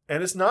ones,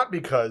 and it's not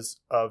because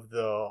of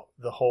the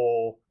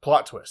whole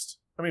plot twist.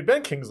 I mean,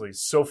 Ben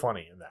Kingsley's so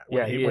funny in that.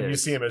 Yeah, he when you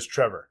is. see him as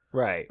Trevor,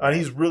 Right. and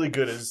he's really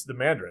good as the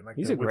Mandarin. Like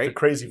He's with a great the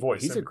crazy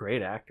voice. He's a And-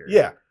 great actor.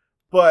 yeah,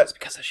 but It's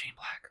because of Shane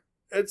Black.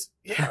 it's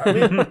yeah. I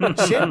mean,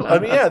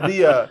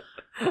 the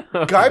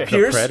Guy Okay.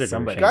 Pearce. Predator.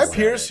 Somebody Guy said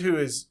Pearce, it. who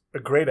is a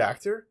great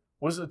actor,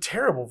 was a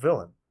terrible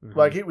villain. Mhm.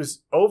 Like it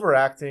was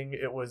overacting.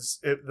 It was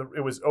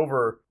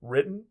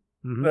overwritten.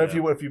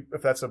 Mhm.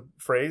 If that's a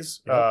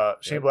phrase.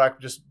 Yep. Shane Black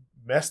just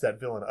messed that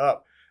villain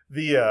up.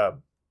 The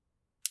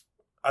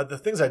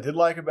things I did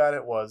like about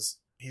it was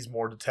he's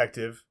more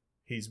detective.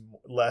 He's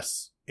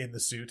less in the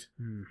suit.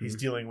 Mhm. He's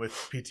dealing with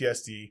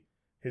PTSD.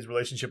 His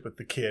relationship with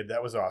the kid,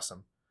 that was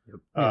awesome. Yep.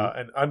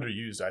 And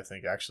underused, I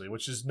think, actually,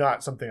 which is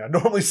not something I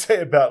normally say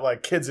about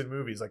like kids in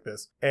movies like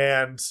this.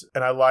 And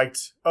I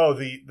liked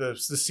the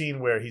scene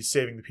where he's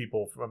saving the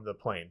people from the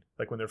plane,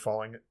 like when they're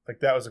falling. Like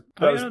that was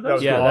Yeah,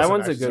 that awesome,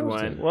 one's a actually. good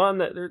one. Well,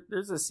 and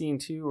there's a scene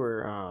too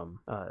where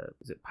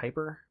is it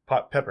Piper?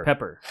 Pepper.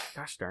 Pepper.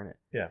 Gosh darn it.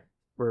 Yeah.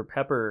 Where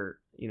Pepper,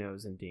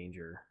 is in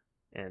danger,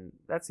 and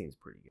that seems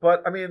pretty good.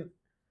 But I mean,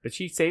 But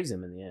she saves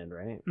him in the end,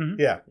 right?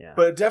 yeah. Yeah.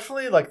 But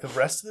definitely, like the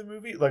rest of the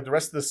movie, like the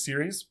rest of the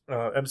series,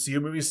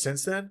 MCU movies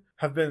since then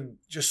have been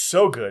just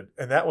so good.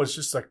 And that was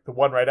just like the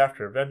one right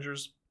after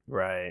Avengers.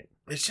 Right.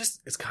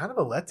 It's kind of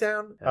a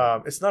letdown.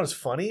 Yeah. It's not as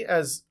funny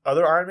as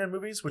other Iron Man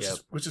movies, which Yep.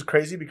 is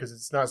crazy because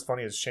it's not as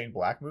funny as Shane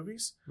Black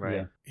movies. Right.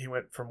 Yeah. He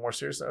went for more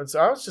serious. And so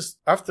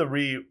I have to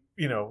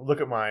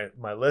look at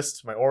my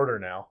list, my order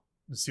now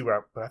to see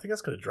but I think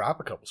that's going to drop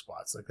a couple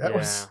spots. Like that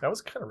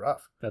was kind of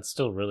rough. That's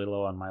still really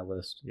low on my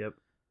list. Yep.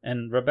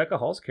 And Rebecca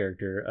Hall's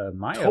character,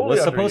 Maya, Totally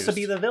was supposed to underused.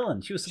 be the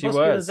villain. She was She supposed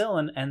to be was. the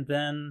villain, and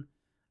then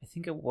I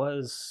think it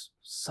was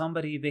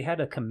somebody. They had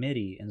a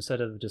committee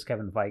instead of just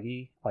Kevin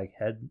Feige, like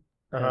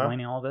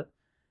headlining all of it.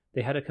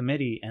 They had a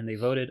committee, and they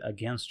voted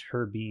against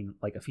her being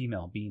like a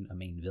female being a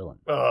main villain.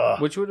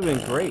 Which would have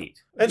been great.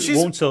 And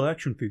she's sell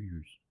action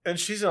figures. an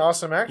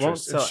awesome actress. Won't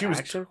And sell she was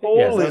action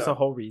totally figures? That's the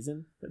whole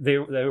reason. They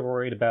were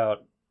worried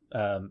about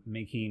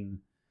making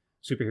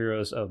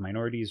superheroes of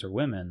minorities or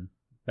women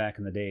back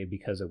in the day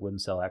because it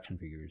wouldn't sell action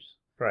figures.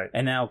 right.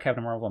 And now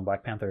Captain Marvel and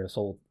Black Panther are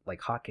sold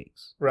like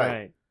hotcakes.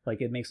 Right.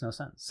 Like it makes no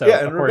sense. So yeah,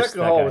 of and course Rebecca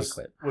that Hall guy was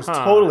quit.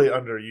 Huh. totally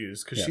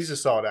underused because Yes. she's a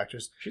solid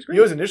actress. She's It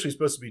was initially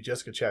supposed to be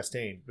Jessica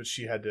Chastain, but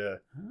she had to.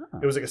 Oh.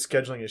 It was like a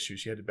scheduling issue.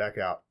 She had to back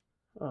out.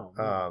 Oh,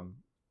 man.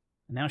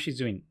 Now she's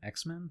doing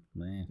X-Men.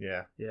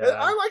 Yeah. Yeah.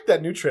 I like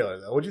that new trailer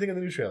though. What do you think of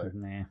the new trailer?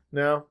 Nah.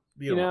 No,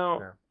 You know,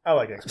 yeah. I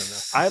like X-Men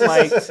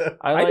though.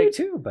 I do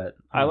too, but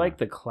I like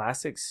the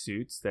classic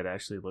suits that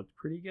actually looked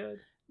pretty good.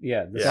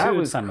 Yeah, that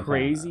was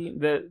crazy.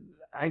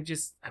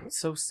 I'm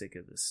so sick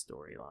of this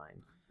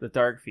storyline. The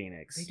Dark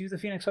Phoenix. They do the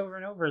Phoenix over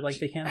and over, like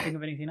they can't think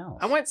of anything else.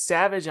 I want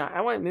Savage.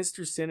 I want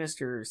Mr.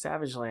 Sinister,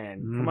 Savage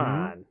Land. Come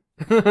on,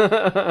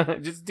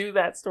 just do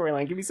that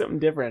storyline. Give me something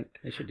different.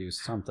 They should do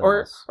something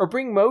else. Or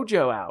bring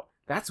Mojo out.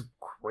 That's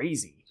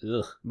crazy.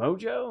 Ugh.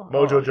 Mojo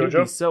Jojo. He'd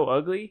be so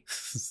ugly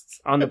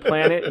on the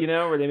planet,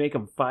 where they make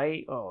him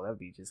fight. Oh, that'd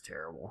be just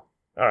terrible.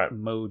 All right,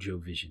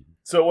 Mojo Vision.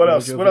 So what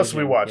else? What else have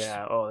we watched?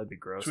 Yeah. Oh, that'd be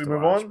gross. Should we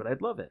move on? But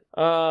I'd love it.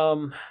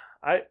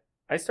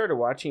 I started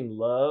watching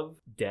Love,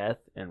 Death,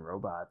 and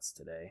Robots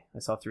today. I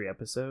saw 3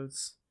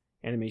 episodes.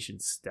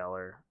 Animation's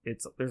stellar.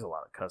 There's a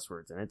lot of cuss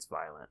words and it's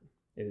violent.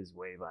 It is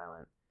way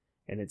violent,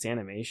 and it's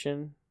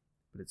animation,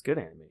 but it's good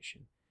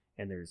animation.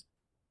 And there's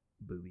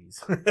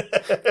boobies. I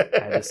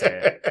had to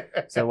say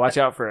it. So watch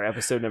out for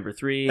episode number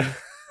 3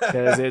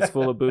 because it's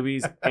full of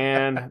boobies.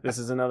 And this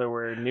is another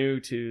word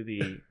new to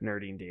the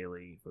Nerding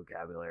Daily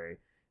vocabulary.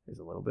 There's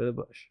a little bit of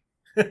bush.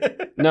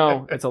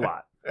 No, it's a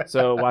lot.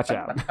 So watch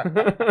out.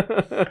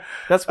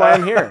 That's why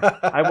I'm here.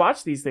 I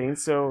watch these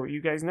things so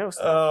you guys know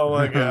stuff. Oh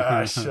my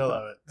gosh, I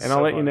love it. And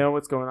I'll let you know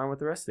what's going on with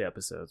the rest of the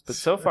episodes. But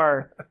so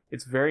far,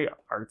 it's very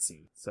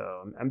artsy.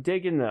 So I'm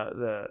digging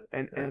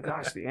and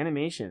gosh, the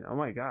animation. Oh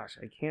my gosh,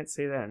 I can't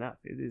say that enough.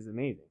 It is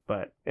amazing.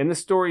 And the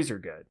stories are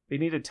good. They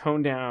need to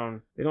tone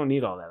down. They don't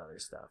need all that other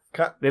stuff.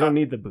 They don't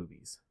need the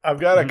boobies. I've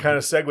got a kind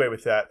of segue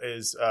with that.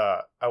 Is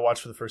I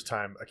watched for the first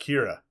time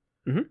Akira.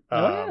 Mm-hmm.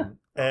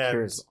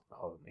 And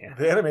oh man,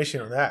 the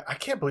animation on that, I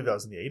can't believe that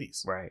was in the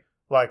 80s. Right.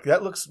 Like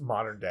that looks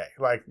modern day,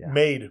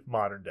 made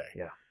modern day.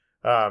 Yeah.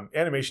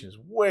 Animation is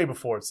way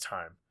before its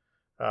time.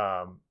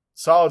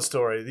 Solid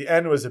story. The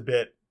end was a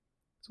bit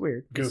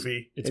weird,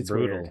 goofy. It's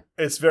brutal. Weird.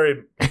 It's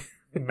very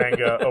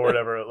manga or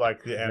whatever.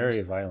 Like the end,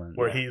 very violent.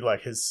 Where he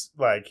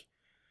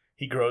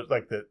he grows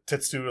the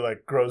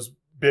Tetsuo grows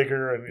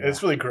bigger and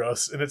it's really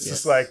gross. And it's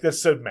just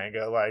that's so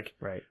manga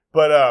right.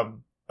 But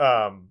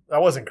I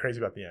wasn't crazy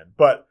about the end,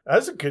 but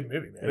that's a good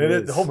movie,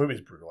 man. The whole movie's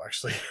brutal,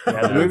 actually.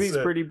 Yeah, the movie's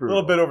pretty brutal. A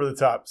little bit over the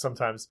top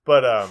sometimes,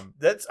 but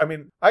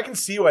I can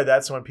see why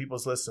that's on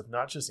people's list of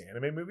not just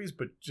anime movies,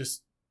 but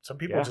just some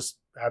people just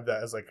have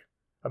that as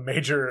a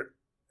major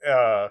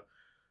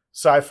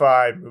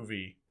sci-fi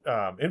movie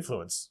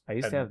influence. I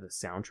used to have the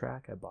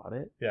soundtrack. I bought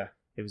it. Yeah,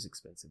 it was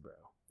expensive, bro.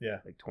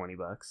 Yeah, like $20.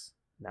 And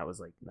that was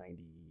like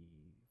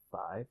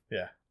 $95.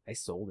 Yeah. I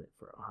sold it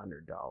for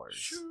 $100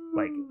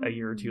 like a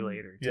year or two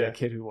later to a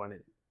kid who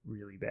wanted it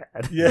really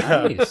bad.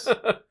 Yeah. Nice.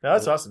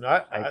 That's awesome.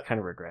 I kind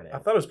of regret it. I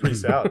thought it was pretty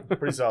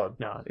solid.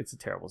 No, it's a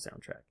terrible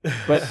soundtrack.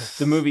 But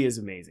the movie is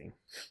amazing.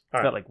 It's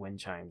got wind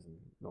chimes and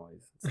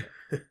noise and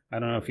stuff. I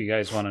don't know if you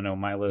guys want to know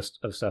my list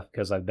of stuff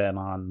because I've been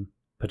on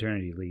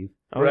paternity leave.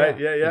 Oh, right.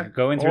 Yeah.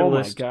 Going through the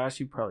list. Oh my gosh,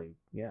 you probably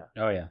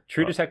Oh yeah.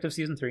 True Detective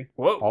season 3.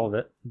 Whoa. All of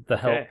it. The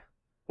Help.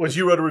 Which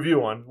you wrote a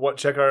review on.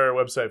 Check our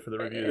website for the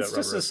review. It's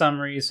just a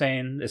summary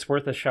saying it's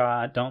worth a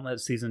shot. Don't let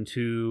season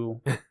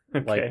 2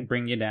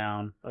 bring you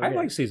down. Okay. I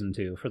like season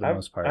 2 for the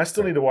most part. I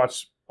still need to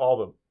watch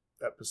all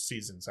the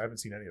seasons. I haven't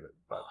seen any of it.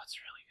 But it's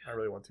really good. I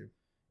really want to.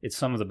 It's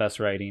some of the best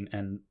writing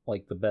and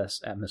the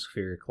best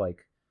atmospheric,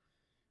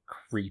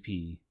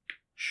 creepy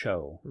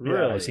show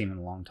I've seen in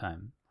a long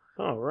time.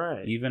 Oh,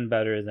 right. Even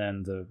better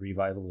than the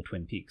revival of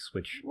Twin Peaks,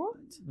 which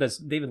that's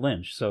David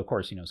Lynch, so of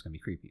course it's going to be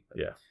creepy.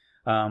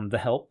 But, The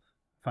Help.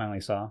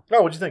 Finally saw.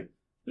 Oh, what'd you think?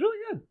 It's really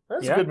good.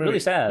 That's a good movie. Really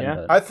sad.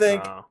 Yeah.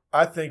 But...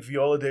 I think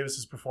Viola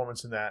Davis's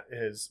performance in that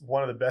is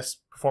one of the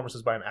best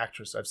performances by an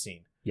actress I've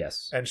seen.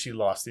 Yes. And she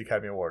lost the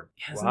Academy Award.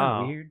 Yeah, isn't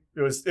that weird?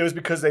 It was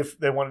because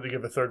they wanted to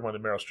give a third one to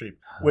Meryl Streep.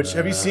 Which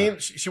have you seen?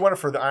 She won it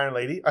for The Iron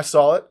Lady. I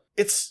saw it.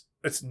 It's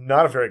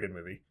not a very good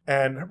movie,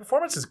 and her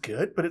performance is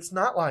good, but it's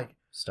not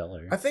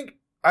stellar.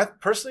 I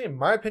personally, in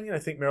my opinion, I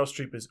think Meryl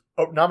Streep is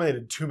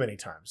nominated too many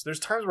times. There's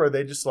times where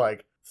they just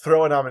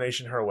throw a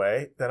nomination her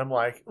way that I'm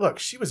like, look,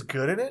 she was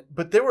good in it,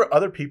 but there were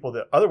other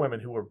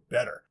women who were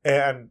better,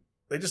 and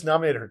they just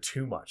nominated her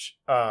too much.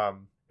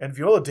 And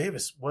Viola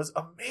Davis was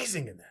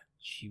amazing in that.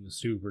 She was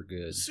super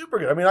good. Super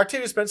good. I mean,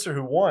 Octavia Spencer,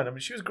 who won,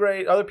 she was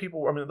great. Other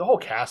people, the whole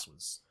cast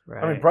was.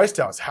 Right. Bryce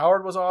Dallas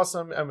Howard was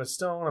awesome. Emma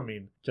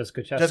Stone.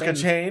 Jessica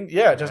Chastain.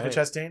 Jessica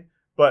Chastain.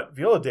 But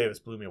Viola Davis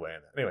blew me away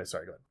in that. Anyway,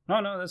 sorry, go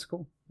ahead. No, that's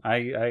cool.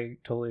 I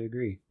totally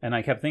agree. And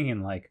I kept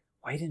thinking, why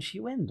didn't she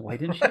win? Why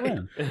didn't she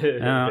win? And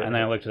then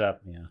I looked it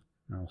up. Yeah,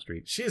 Meryl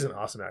Streep. She's an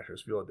awesome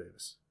actress, Viola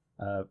Davis.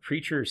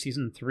 Preacher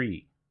season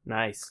 3.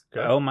 Nice.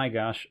 Good. Oh my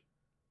gosh.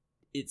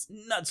 It's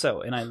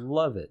nutso, and I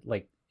love it.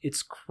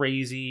 It's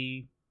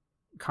crazy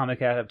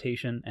comic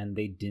adaptation, and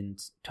they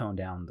didn't tone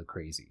down the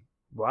crazy.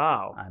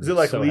 Wow. Is it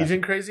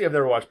Legion crazy? I've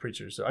never watched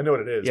Preacher, so I know what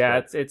it is.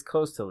 Yeah, it's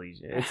close to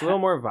Legion. It's a little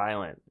more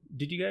violent.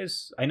 Did you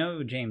guys... I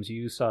know, James,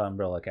 you saw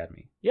Umbrella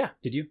Academy. Yeah.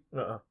 Did you?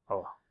 Oh,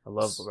 I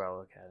love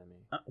Umbrella Academy.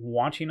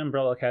 Watching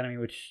Umbrella Academy,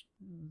 which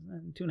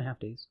 2.5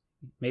 days.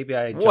 Maybe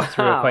I jumped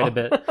through it quite a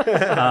bit.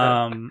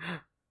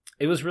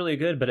 It was really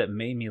good, but it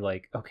made me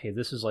like, okay,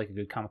 this is like a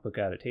good comic book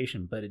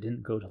adaptation, but it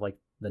didn't go to like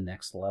the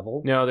next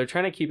level. No, they're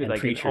trying to keep it And like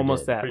Preacher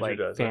almost did. that Preacher like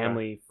does,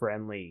 family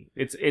friendly.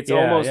 It's Yeah,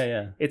 almost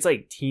yeah. it's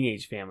like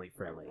teenage family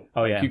friendly.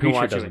 Oh, yeah, you can Preacher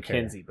watch it doesn't with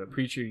care. Kenzie, but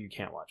Preacher you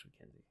can't watch with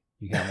Kenzie.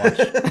 You can't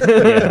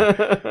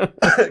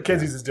watch.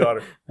 Kenzie's his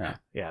daughter.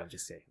 Yeah, I'm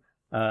just saying.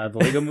 The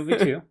Lego Movie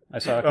 2. I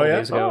saw a couple yeah?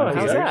 days ago. Oh, in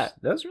how's theaters. that?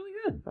 That was really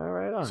good. All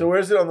right, on. So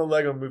where's it on the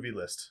Lego movie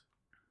list?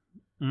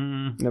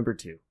 Number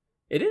 2.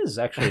 It is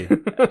actually.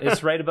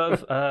 It's right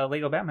above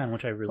Lego Batman,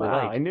 which I really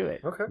Wow, like. I knew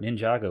it. Okay.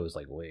 Ninjago is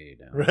like way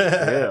down.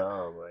 Yeah,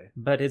 oh boy.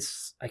 But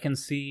I can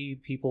see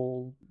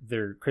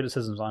their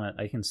criticisms on it.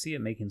 I can see it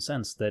making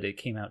sense that it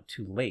came out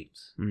too late.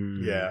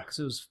 Yeah. Because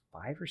it was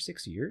 5 or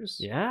 6 years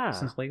Yeah.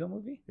 since Lego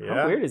Movie. How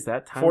Yeah. weird is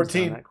that time?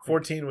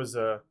 14 was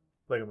a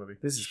Lego movie.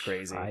 This is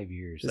crazy. 5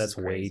 years. This That's is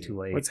way crazy. too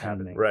late. What's And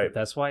happening? Right.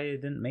 That's why it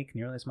didn't make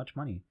nearly as much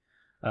money.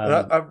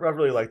 I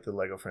really like the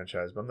Lego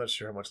franchise, but I'm not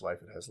sure how much life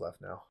it has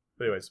left now.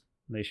 But anyways.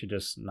 They should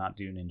just not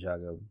do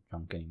Ninjago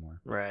junk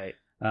anymore. Right.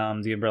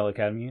 The Umbrella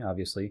Academy,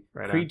 obviously.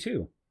 Right Creed on.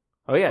 2.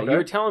 Oh yeah, Okay. you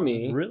were telling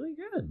me. Really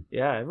good.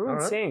 Yeah, everyone's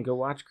Alright. saying go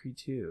watch Creed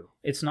 2.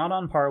 It's not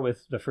on par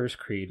with the first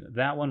Creed.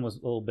 That one was a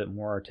little bit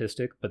more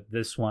artistic, but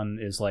this one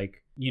is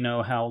like, you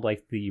know how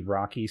like the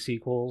Rocky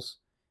sequels,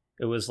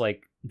 it was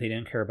like they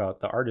didn't care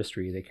about the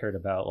artistry, they cared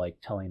about like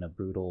telling a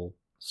brutal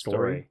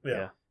story.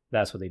 Yeah.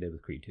 That's what they did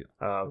with Creed 2.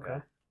 Oh, okay.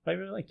 But I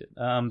really liked it.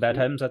 Bad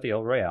Times at the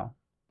El Royale.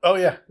 Oh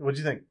yeah. What'd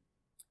you think?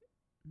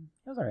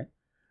 That was alright.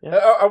 Yeah.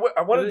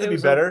 I wanted it to be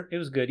was better. It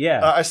was good,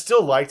 yeah. I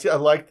still liked it. I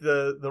liked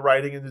the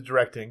writing and the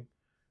directing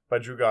by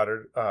Drew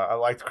Goddard. I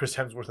liked Chris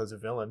Hemsworth as a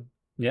villain.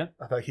 Yeah.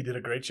 I thought he did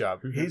a great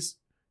job. Mhm.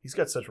 He's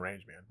got such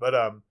range, man. But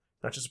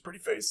not just a pretty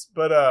face,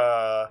 but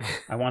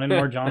I wanted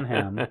more John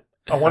Hamm.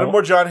 I wanted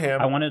more John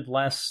Hamm. I wanted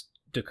less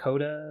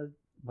Dakota,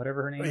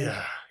 whatever her name is.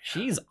 Yeah.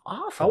 She's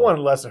awful. I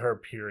wanted less of her.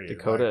 Period.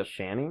 Dakota Like-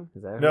 Fanning?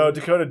 Is that her no, name?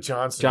 Dakota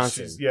Johnson.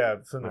 Johnson. She's, yeah,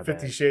 from the My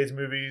 50 bad. Shades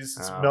movies.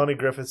 It's Oh. Melanie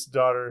Griffith's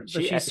daughter.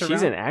 But She's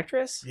surround- an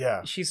actress?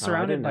 Yeah, She's Oh, I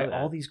surrounded didn't by know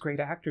that. all these great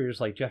actors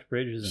like Jeff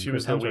Bridges and she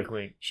Chris was the Hemsworth. weak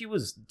link. She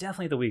was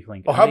definitely the weak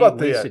link. Oh, and how they about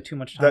wasted too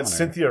much time that on her.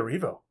 Cynthia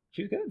Erivo?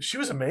 She was good. She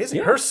was amazing.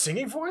 Yeah. Her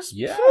singing voice.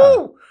 Yeah.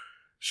 Woo!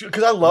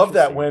 Because I love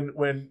that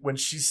Interesting. when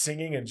she's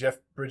singing and Jeff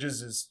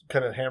Bridges is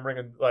kind of hammering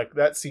and like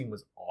that scene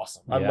was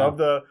awesome. I Yeah. love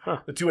the Huh.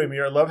 two-way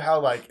mirror. I love how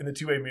like in the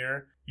two-way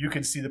mirror you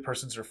can see the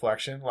person's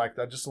reflection. Like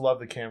I just love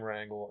the camera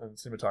angle and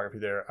cinematography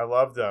there. I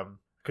loved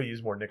could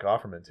use more Nick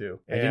Offerman too.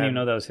 I didn't even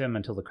know that was him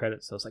until the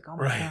credits. So I was like, oh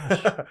my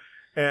gosh. Right.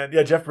 And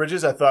yeah, Jeff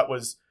Bridges I thought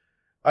was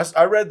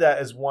I read that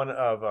as one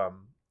of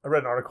I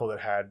read an article that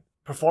had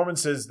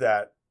performances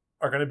that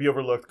are going to be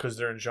overlooked because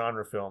they're in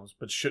genre films,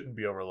 but shouldn't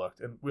be overlooked.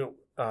 And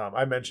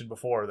I mentioned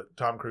before that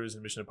Tom Cruise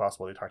in Mission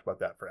Impossible, they talked about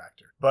that for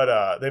actor.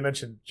 But they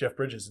mentioned Jeff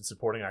Bridges in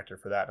supporting actor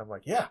for that. And I'm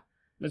like, yeah,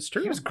 It's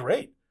true. he was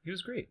great. He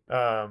was great.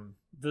 Um,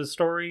 The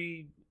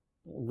story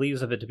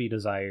leaves a bit to be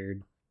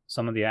desired.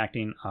 Some of the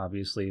acting,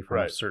 obviously, from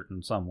a Right.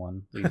 certain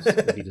someone leaves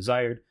to be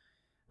desired.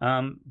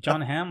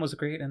 John Hamm was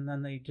great, and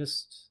then they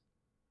just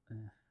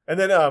and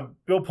then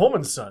Bill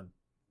Pullman's son,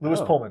 Louis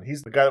Oh. Pullman.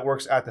 He's the guy that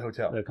works at the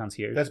hotel. the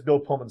concierge. That's Bill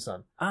Pullman's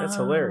son. That's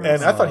hilarious.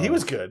 And I thought he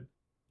was good.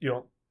 You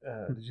don't?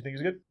 Did you think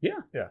he was good?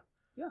 Yeah. Yeah.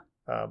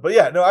 Yeah. But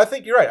yeah, no, I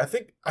think you're right. I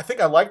think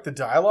I like the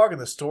dialogue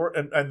and the story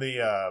and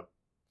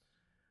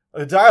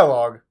the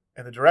dialogue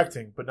and the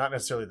directing, but not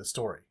necessarily the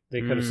story.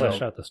 They could have Mm.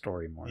 fleshed out the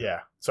story more.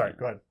 Yeah. Sorry.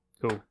 Go ahead.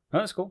 Cool. Oh,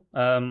 that's cool.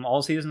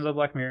 All seasons of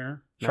Black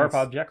Mirror, Sharp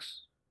Nice.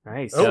 Objects,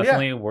 Nice. Oh, yeah.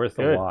 definitely worth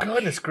a Good. watch.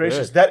 Goodness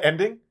gracious, Good. that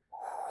ending.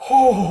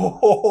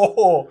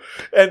 Oh,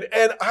 and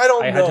I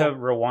don't I know. had to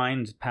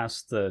rewind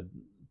past the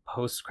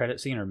post-credit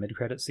scene or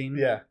mid-credit scene,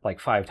 Yeah. like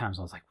 5 times.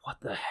 I was like, "What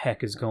the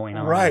heck is going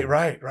on?" Right.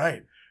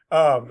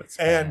 It's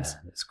And bad.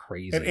 It's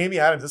crazy. and Amy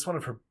Adams, this is one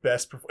of her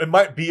best. It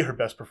might be her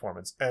best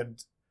performance,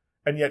 and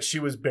yet she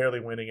was barely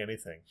winning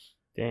anything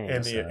Dang.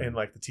 in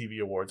like the TV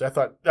awards. I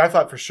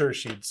thought for sure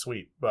she'd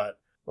sweep, but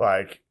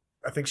like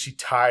I think she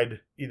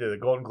tied either the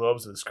Golden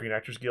Globes or the Screen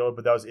Actors Guild,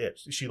 but that was it.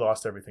 She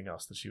lost everything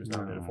else that she was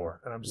nominated No.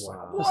 for, and I'm just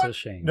Wow. like, That's what? a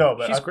shame. No,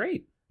 but she's I-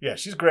 great. Yeah,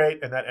 she's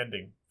great, and that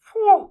ending,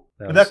 whew.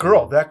 That And was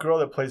that girl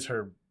that plays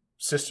her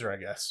sister, I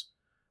guess,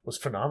 was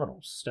phenomenal.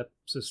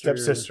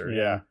 Stepsister.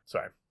 Yeah.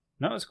 Sorry.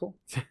 No, it's cool.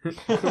 I keep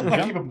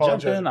Jump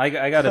apologizing. in. I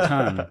got a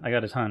ton. I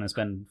got a ton. It's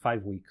been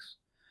 5 weeks.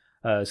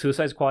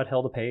 Suicide Squad: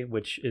 Hell to Pay,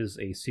 which is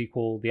a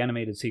sequel, the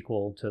animated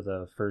sequel to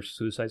the first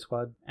Suicide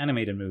Squad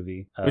animated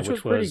movie, Which was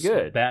pretty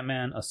good.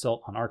 Batman: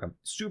 Assault on Arkham.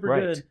 Super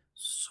Right. good.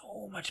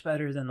 So much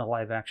better than the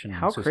live action.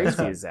 How Suicide crazy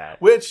Squad. is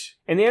that? Which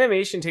And the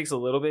animation takes a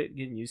little bit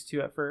getting used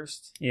to at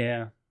first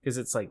Yeah. because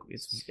it's like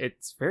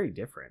it's very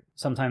different.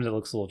 Sometimes it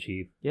looks a little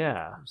cheap.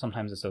 Yeah.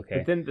 Sometimes it's okay.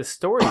 But then the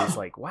story is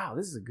like, wow,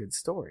 this is a good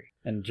story.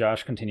 And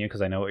Josh, continue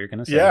because I know what you're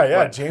going to say. yeah,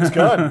 What? James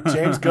Gunn.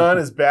 James Gunn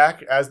is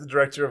back as the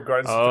director of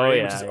Guardians Oh, 3,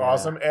 yeah, which is yeah.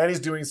 awesome, and he's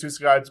doing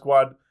Suicide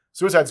Squad,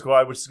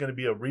 which is going to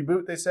be a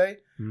reboot. They say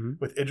Mhm.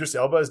 with Idris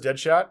Elba as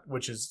Deadshot,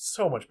 which is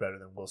so much better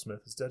than Will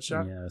Smith as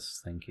Deadshot.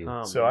 Yes, thank you.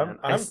 Oh, So man.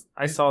 I'm-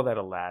 I saw that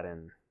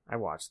Aladdin. I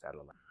watched that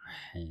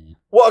Aladdin. Eh.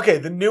 Well, okay,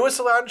 the newest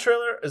Aladdin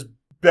trailer is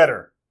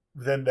better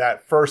than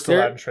that first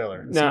Aladdin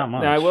trailer. No,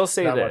 I will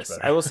say Not this. much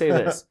better. I will say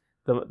this.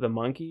 The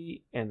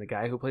monkey and the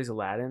guy who plays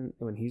Aladdin,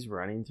 when he's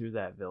running through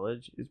that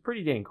village, is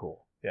pretty dang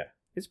cool. Yeah.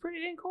 It's pretty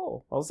dang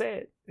cool. I'll say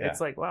it. Yeah.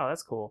 It's like, wow,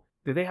 that's cool.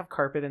 Do they have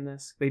carpet in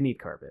this? They need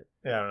carpet.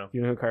 Yeah, I don't know. Do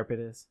you know who carpet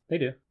is? They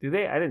do. Do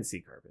they? I didn't see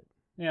carpet.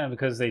 Yeah,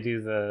 because they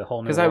do the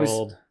whole new 'Cause I was-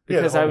 world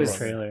Because the I whole was world.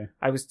 trailer.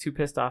 I was too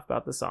pissed off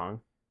about the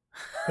song.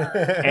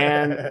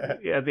 And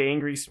yeah, the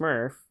Angry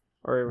Smurf,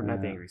 or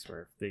not the Yeah. Angry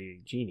Smurf, the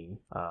genie.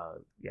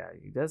 Yeah,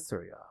 he does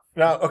throw you off.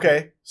 Now,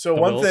 okay, so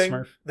The one Will thing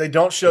Smurf? they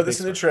don't show The this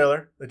big in the Smurf.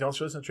 trailer. They don't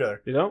show this in the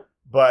trailer, You don't?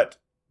 but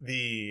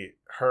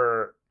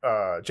her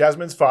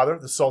Jasmine's father,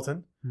 the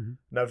Sultan, Mhm.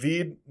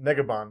 Naveed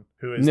Negaban,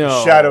 who is No.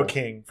 the Shadow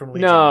King from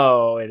Legion.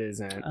 No, it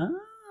isn't.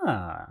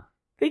 Ah.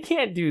 They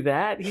can't do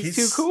that. He's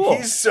too cool.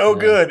 He's so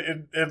Yeah.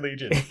 good in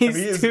Legion.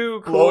 He's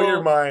too Blow cool.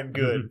 your mind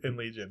good in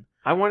Legion.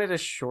 I wanted a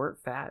short,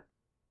 fat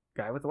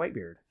guy with a white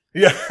beard.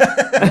 Yeah.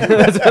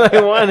 That's what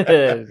I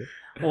wanted.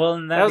 Well,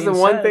 and That was the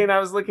being one said, thing I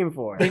was looking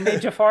for. they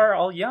made Jafar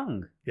all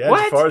young. Yeah,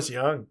 What? Jafar's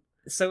young.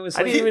 So it's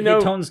I like didn't even he know-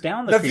 tones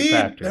down the creep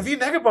factor. Naveed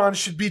Negaban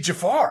should be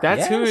Jafar.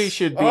 That's who he Yes.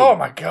 should be. Oh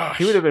my gosh.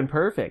 He would have been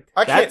perfect.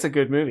 I can't- That's a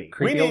good movie.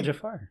 Creepy we old need-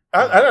 Jafar.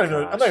 I don't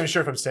know. Gosh. I'm not even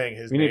sure if I'm saying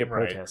his We need name to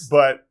right. protest.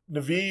 But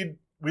Naveed,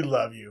 we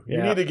love you. You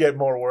Yeah. need to get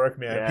more work,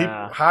 man. Yeah.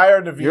 People,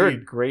 hire Naveed. You're a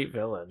great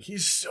villain.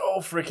 He's so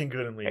freaking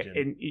good in Legion.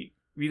 And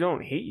we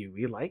don't hate you.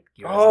 We like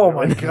you. as a Oh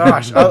my villain.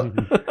 gosh.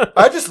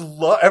 I just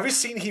love every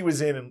scene he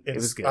was in. It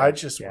was good. I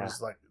just Yeah. was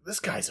like,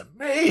 this guy's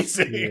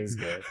amazing. He is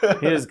good.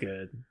 He is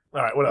good.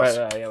 All right, what else?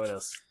 Yeah, what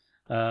else?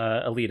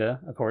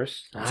 Alita, of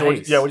course. So,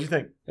 Nice. what'd you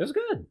think? It was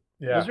good.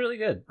 It Yeah, was really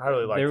good. I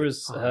really liked There it.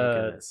 was Oh, my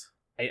goodness.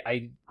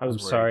 I'm was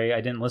worried. sorry I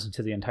didn't listen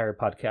to the entire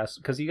podcast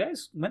because you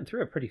guys went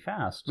through it pretty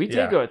fast. We did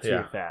Yeah, go through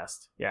yeah. it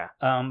fast. Yeah.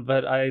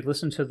 But I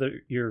listened to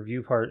your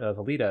review part of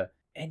Alita,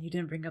 and you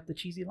didn't bring up the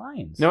cheesy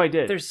lines. No, I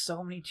did. There's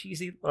so many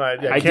cheesy. All right,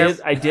 yeah, I Cam-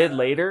 did. I did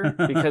later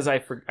because I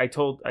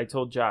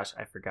told Josh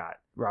I forgot.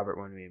 Robert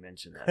wanted me to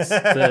mention this,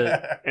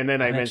 and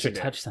then I I'm extra mentioned it.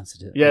 touch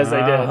sensitive. Yes,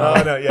 I did.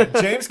 Oh no, yeah.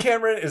 James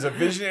Cameron is a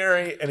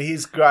visionary, and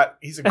he's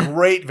a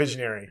great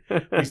visionary.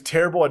 He's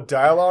terrible at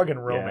dialogue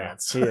and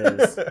romance. he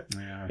is.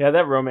 Yeah. Yeah,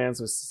 that romance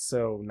was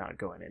so not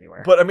going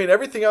anywhere. But I mean,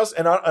 everything else,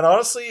 and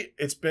honestly,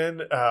 it's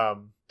been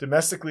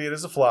domestically, it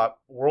is a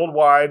flop.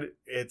 Worldwide,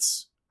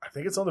 I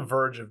think it's on the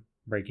verge of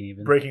Breaking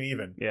even. breaking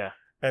even. yeah,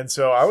 And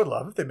so I would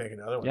love if they make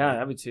another one. yeah,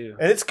 that would too.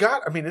 And it's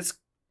got,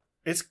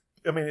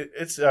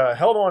 it's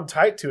held on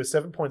tight to a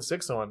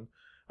 7.6 on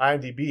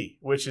IMDb,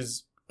 which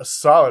is a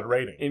solid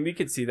rating. And we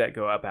could see that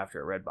go up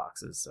after Red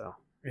Boxes. So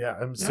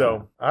Yeah, and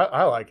so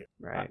I like it.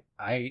 right.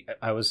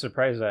 I was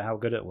surprised at how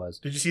good it was.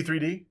 Did you see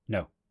 3D?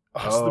 No.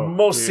 Oh, the Oh,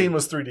 most dude.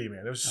 seamless 3D,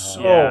 man. It was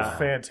so Yeah.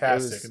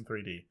 fantastic It was- in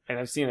 3D. And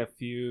I've seen a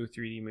few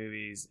 3D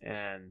movies,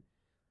 and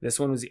this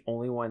one was the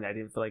only one that I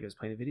didn't feel like I was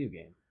playing a video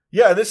game.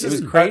 Yeah, this It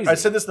is was crazy. I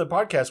said this in the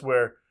podcast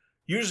where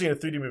usually in a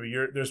 3D movie,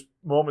 there's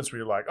moments where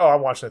you're like, "Oh,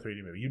 I'm watching a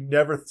 3D movie." You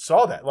never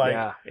saw that. Like,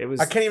 yeah, it was.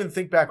 I can't even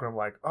think back when I'm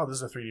like, "Oh, this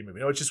is a 3D movie."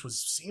 No, it just was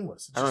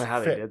seamless. It I don't know just how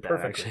they fit did that.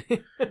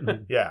 perfectly.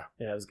 Actually, Yeah,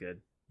 yeah, it was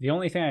good. The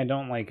only thing I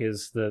don't like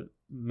is the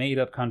made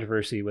up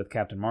controversy with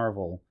Captain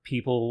Marvel.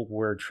 People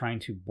were trying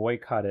to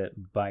boycott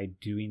it by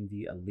doing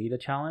the Alita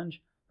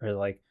challenge. Or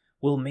like,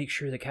 we'll make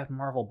sure that Captain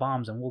Marvel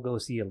bombs and we'll go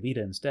see Alita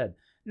instead.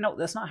 No,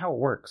 that's not how it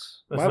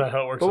works. that's Why- not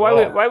how it works. But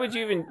at why all. would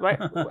you even?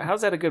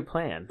 How's that a good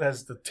plan?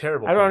 That's the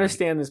terrible. I don't plan.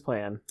 understand this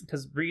plan.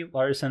 Because Brie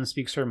Larson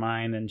speaks her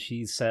mind and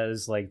she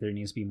says like there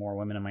needs to be more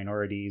women and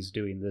minorities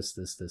doing this.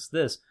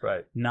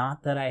 Right,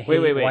 Not that I hate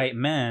Wait. white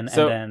men,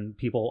 So- and then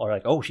people are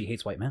like, "Oh, she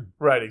hates white men."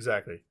 right,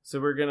 exactly. So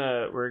we're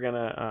gonna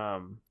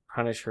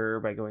punish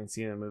her by going and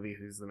seeing a movie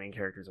whose the main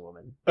character is a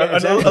woman. Yeah, A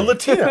exactly.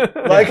 Latina,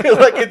 like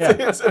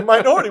it's a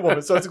minority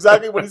woman. So it's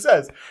exactly what he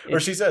says or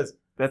she says.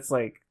 That's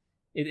like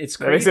It's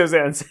that makes crazy. no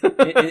sense.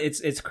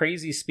 It's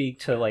crazy speak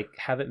to like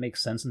have it make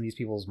sense in these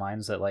people's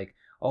minds that like,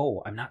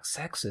 oh, I'm not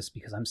sexist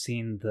because I'm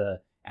seeing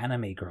the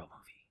anime girl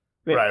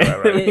movie. Right.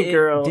 It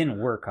Girl. didn't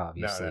work,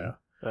 obviously. No.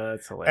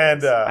 That's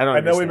hilarious. And I don't. I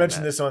know we understand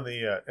mentioned that. this on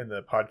in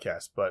the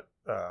podcast, but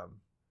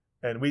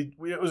and we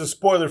it was a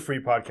spoiler free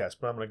podcast,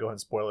 but I'm going to go ahead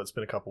and spoil it. It's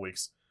been a couple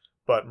weeks,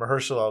 but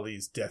Mahershala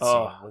Ali's death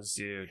Oh, scene was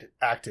dude,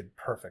 acted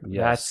perfectly.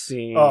 Yeah. that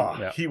scene. Oh,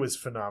 Yeah. he was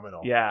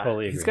phenomenal. yeah,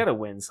 Totally he's agree. got to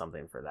win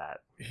something for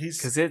that he's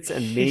because it's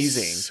he's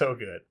amazing. so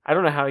good. I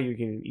don't know how you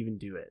can even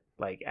do it.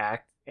 Like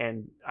act,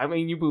 and I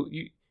mean,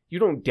 you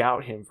don't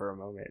doubt him for a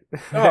moment.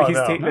 Oh, he's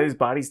no. that his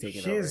body's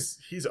taking over.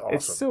 He's awesome.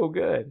 It's so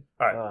good.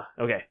 All right.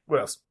 Okay. What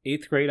else?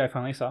 8th grade, I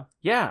finally saw.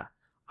 Yeah,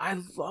 I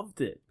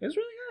loved it. It was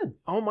really good.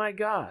 Oh my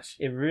gosh,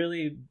 It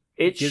really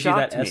it gives you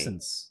shocked that me.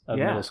 essence of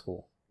Yeah. middle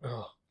school. I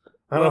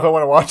don't know if I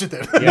want to watch it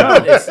then.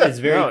 Yeah, it's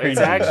very No, it's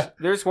cringy. actually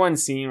there's one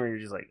scene where you're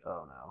just like,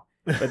 oh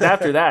no, but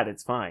after that,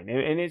 it's fine,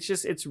 and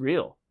it's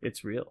real.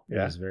 It's real. It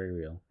Yeah. was very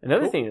real.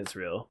 Another Cool. thing that's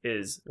real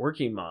is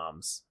Working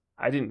Moms.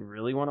 I didn't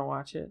really want to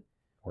watch it.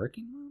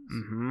 Working moms?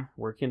 Mm-hmm.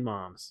 Working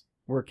Moms.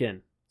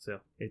 Working. So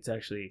it's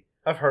actually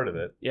I've heard of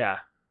it. yeah.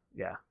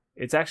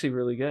 It's actually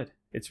really good.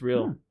 It's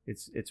real. Hmm.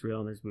 It's real,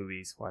 and there's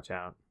movies. Watch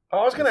out. Oh,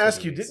 I was going to Some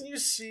ask you, movies. didn't you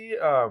see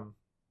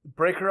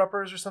Breaker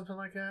Uppers or something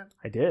like that?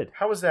 I did.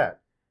 How was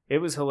that? It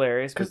was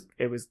hilarious, but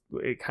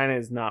it kind of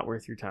is not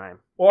worth your time.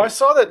 Well, I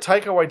saw that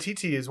Taika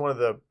Waititi is one of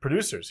the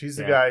producers. He's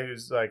the guy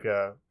who's like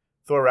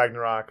Thor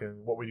Ragnarok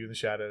and What We Do in the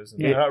Shadows.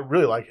 And I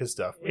really like his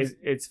stuff.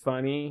 It's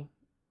funny,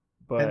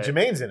 but... And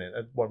Jermaine's in it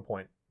at one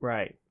point.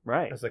 Right.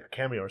 It's like a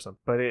cameo or something.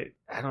 But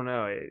I don't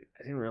know. I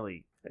didn't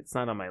really... It's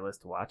not on my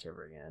list to watch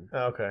ever again.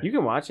 Oh, okay. You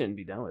can watch it and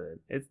be done with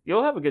it.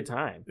 You'll have a good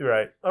time.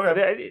 Right. Okay.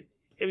 But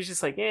it was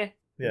just like,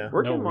 Yeah.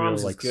 Working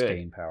Moms real, is good.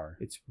 Staying power.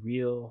 It's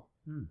real.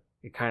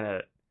 It kind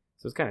of...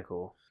 So it's kind of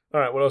cool. All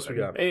right, what else we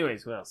got?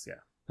 Anyways, what else?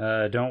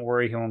 Yeah. Don't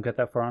worry, he won't get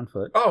that far on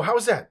foot. Oh, how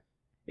was that?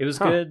 It was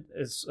good.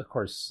 It's, of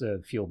course,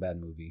 a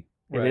feel-bad movie.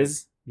 Right. It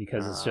is?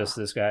 Because it's just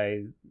this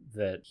guy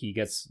that he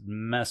gets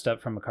messed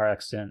up from a car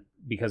accident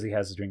because he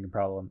has a drinking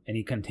problem. And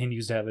he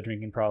continues to have a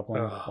drinking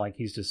problem. Ugh. Like,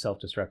 he's just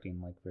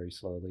self-destructing, like, very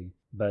slowly.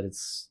 But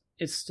it's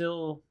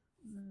still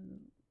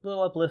a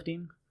little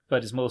uplifting.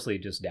 But it's mostly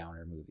just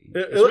downer movie. It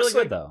It's looks really like,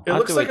 good, though. It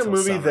looks like a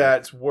movie summer.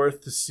 that's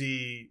worth to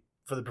see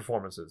for the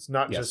performances,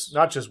 not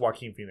just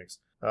Joaquin Phoenix.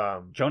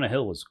 Jonah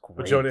Hill was great.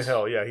 But Jonah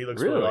Hill, yeah, he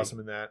looks really Really? awesome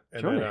in that.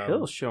 And Jonah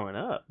Hill's showing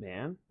up,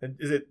 man. And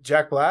is it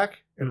Jack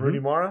Black and Mhm. Rooney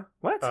Mara?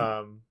 What?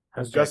 And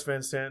How's Gus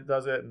Van Sant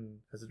does it, and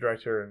as a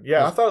director, and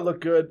I thought it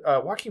looked good.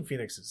 Joaquin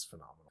Phoenix is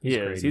phenomenal. He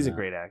is. great He's in a that.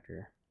 great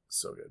actor.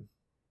 So good.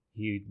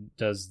 He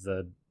does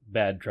the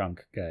bad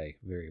drunk guy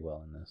very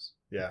well in this.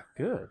 Yeah,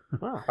 Good.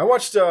 Wow. I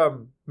watched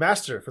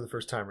Master for the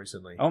first time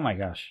recently. Oh my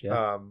gosh,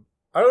 yeah.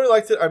 I really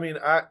liked it. I mean,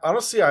 I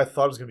honestly I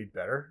thought it was gonna be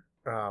better.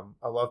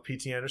 I love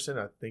P.T. Anderson.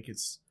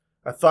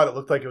 I thought it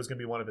looked like it was gonna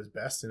be one of his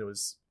best, and it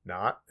was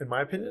not, in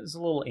my It opinion. was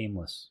a little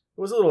aimless.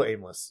 It was a little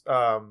aimless.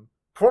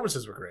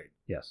 Performances were great.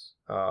 Yes.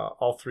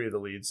 All three of the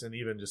leads, and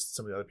even just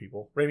some of the other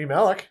people. Rami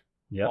Malek,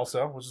 Yep.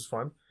 also, which is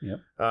fun. Yep.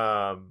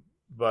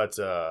 But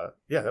that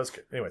was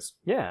good. Anyways,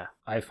 Yeah.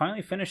 I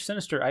finally finished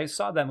Sinister. I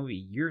saw that movie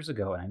years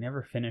ago and I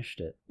never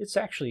finished it. It's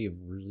actually a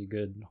really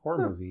good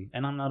horror movie,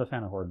 and I'm not a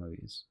fan of horror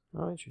movies.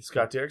 Oh, interesting.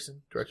 Scott Derrickson,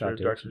 director Scott of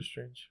Doctor Derrickson.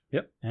 Strange.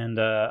 Yep. And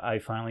I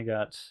finally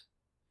got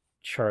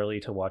Charlie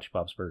to watch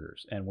Bob's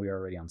Burgers, and we're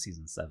already on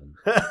season 7.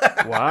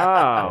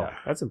 Wow. Yeah.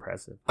 That's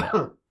impressive.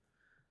 But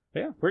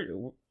yeah,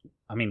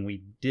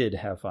 we did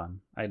have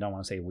fun. I don't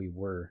want to say we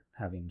were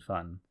having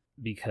fun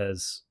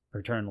because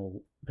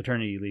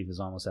paternity leave is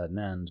almost at an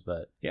end,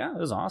 but yeah, it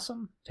was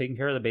awesome. Taking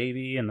care of the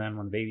baby, and then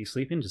when the baby's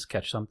sleeping, just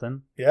catch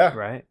something. Yeah.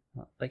 Right.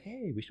 Like,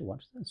 hey, we should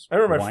watch this. I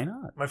remember Why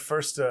not? My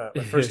first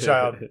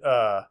child,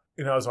 I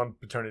was on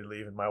paternity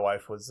leave, and my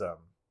wife was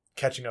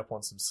catching up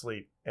on some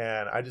sleep,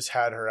 and I just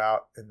had her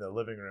out in the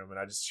living room,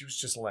 and she was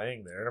just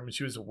laying there. I mean,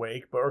 she was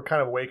awake, or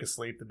kind of awake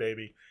asleep, the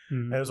baby.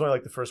 And it was only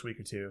like the first week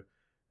or two,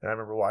 and I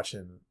remember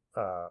watching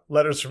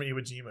Letters from Iwo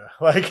Jima,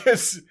 like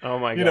it's Oh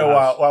my god. you know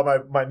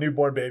while my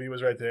newborn baby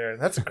was right there,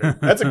 and that's a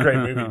great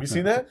movie. Have you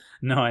seen that?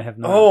 No, I have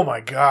not. Oh my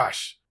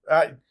gosh!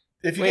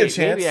 If you get a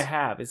chance, maybe I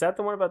have. Is that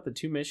the one about the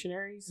 2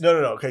 missionaries? No.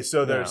 Okay, so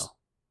No. there's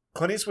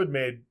Clint Eastwood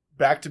made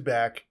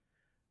back-to-back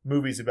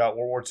movies about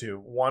World War II.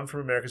 One from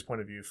America's point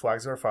of view,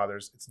 Flags of Our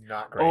Fathers. It's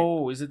not great.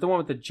 Oh, is it the one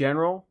with the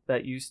general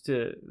that used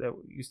to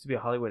be a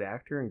Hollywood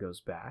actor and goes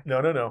back?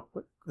 No.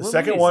 What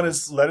Second movie one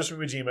this? is Letters from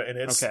Iwo Jima, and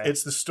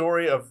it's the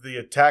story of the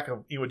attack of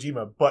Iwo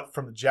Jima, but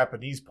from the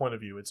Japanese point of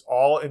view. It's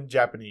all in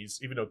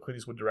Japanese, even though Clint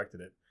Eastwood directed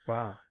it.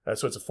 Wow.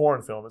 So it's a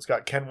foreign film. It's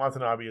got Ken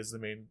Watanabe as the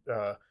main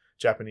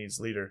Japanese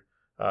leader,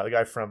 the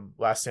guy from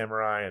Last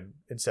Samurai and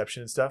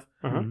Inception and stuff.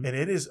 Uh-huh. And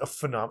it is a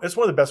phenomenal. It's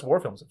one of the best war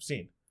films I've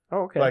seen.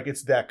 Oh, okay. Like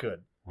it's that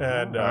good.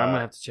 And I'm gonna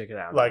have to check it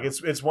out. like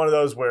it's one of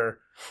those where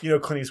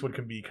Clint Eastwood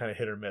can be kind of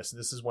hit or miss. And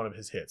this is one of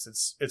his hits.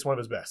 It's one of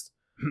his best.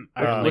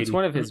 What's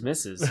one of his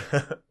misses?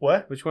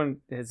 What? Which one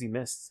has he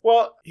missed?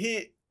 Well,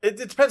 it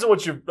depends on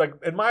what you're like.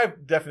 In my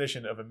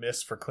definition of a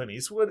miss for Clint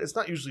Eastwood, it's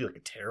not usually like a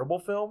terrible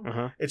film.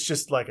 Uh-huh. It's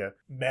just like a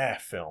meh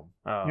film.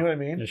 Oh. You know what I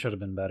mean? It should have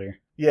been better.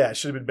 Yeah, it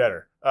should have been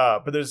better.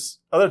 But there's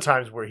other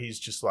times where he's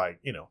just like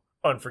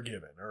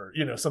Unforgiven or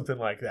something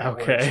like that.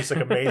 Where it's just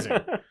like amazing.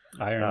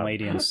 Iron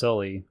Lady and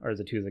Sully are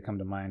the two that come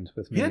to mind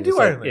with me. He didn't do It's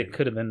like, Iron Lady. It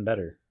could have been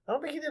better. I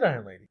don't think he did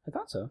Iron Lady. I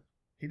thought so.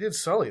 He did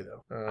Sully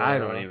though. I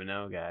don't even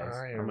know, guys.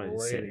 Iron I'm gonna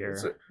sit Lady. here.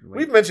 So- and wait.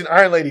 We've mentioned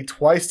Iron Lady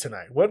twice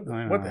tonight. What I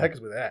the know. heck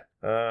is with that?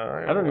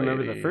 I don't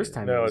remember the first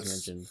time it was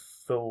mentioned.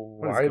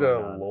 What is going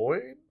Philida on?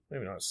 Lloyd. I don't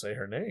even know how to say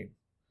her name.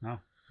 No,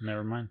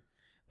 never mind.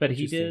 But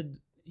he Interesting.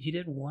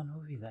 did one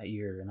movie that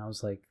year, and I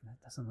was like,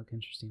 that doesn't look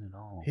interesting at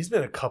all. He's been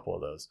in a couple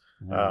of those.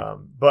 Yeah.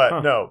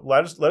 But no,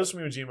 Letters from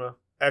Iwo Jima,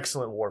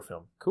 excellent war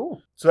film.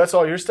 Cool. So that's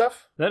all your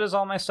stuff? That is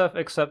all my stuff,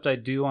 except I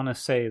do want to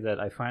say that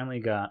I finally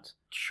got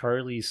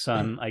Charlie's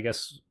son. I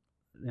guess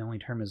the only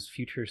term is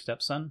future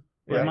stepson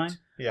of Right. mine.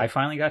 Yeah. I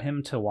finally got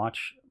him to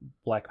watch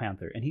Black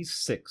Panther, and he's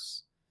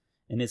 6.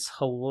 And it's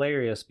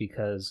hilarious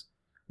because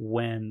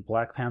when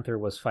Black Panther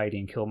was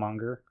fighting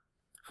Killmonger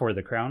for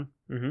the crown,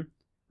 Mm-hmm.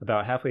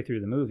 about halfway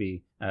through the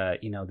movie,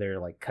 they're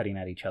like cutting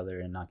at each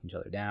other and knocking each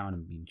other down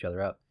and beating each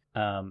other up.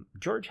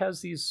 George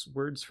has these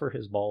words for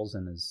his balls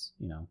and his,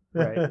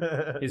 Right.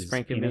 His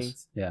Franken penis.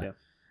 beans. Yeah.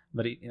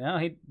 but he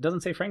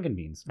doesn't say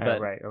Frankenbeans. But,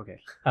 right, okay.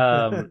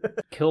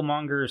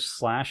 Killmonger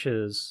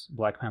slashes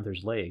Black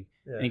Panther's leg,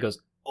 and he goes,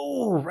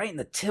 "Oh, right in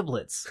the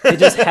tiblets." It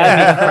just had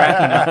me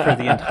cracking up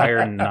for the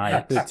entire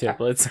night. The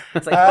tiblets.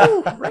 It's like,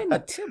 oh, right in the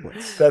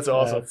tiblets. That's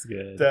awesome. That's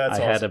good. I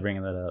had to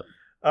bring that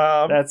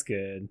up. That's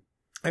good.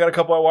 I got a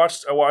couple I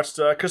watched. I watched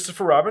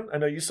Christopher Robin. I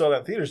know you saw that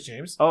in theaters,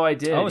 James. Oh, I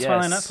did. Oh, it's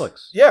finally on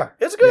Netflix. Yeah,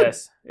 it's good.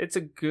 Yes, it's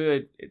a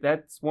good.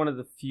 That's one of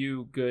the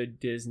few good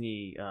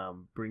Disney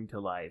bring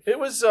to life. It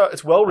was.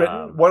 It's well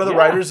written. One of the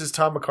writers is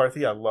Tom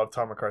McCarthy. I love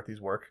Tom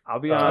McCarthy's work. I'll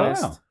be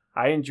honest.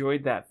 I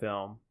enjoyed that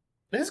film.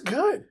 It's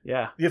good.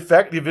 Yeah. The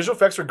visual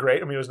effects were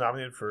great. I mean, it was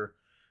nominated for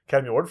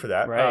Academy Award for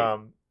that. Right.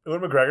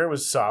 Ewan McGregor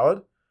was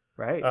solid.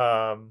 Right.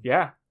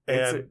 Yeah.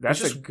 And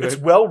it's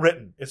well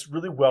written. It's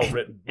really well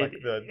written. Like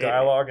the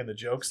dialogue and the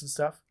jokes and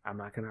stuff. I'm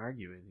not going to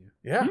argue with you.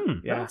 Yeah.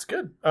 Yeah, it's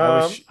good.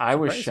 I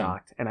was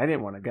shocked, and I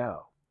didn't want to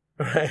go.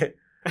 Right.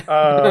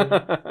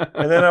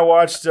 And then I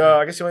watched,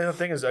 I guess the only other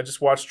thing is I just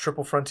watched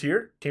Triple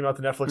Frontier. Came out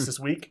to Netflix this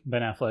week.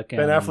 Ben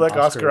Affleck,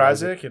 Oscar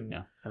Isaac, and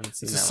haven't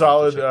seen it's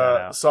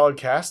a solid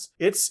cast.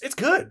 It's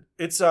good.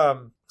 It's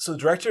so the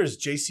director is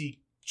J.C.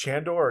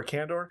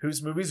 Chandor,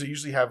 whose movies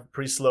usually have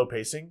pretty slow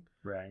pacing.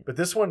 Right. But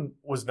this one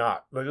was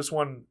not. Like, this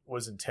one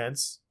was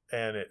intense,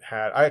 and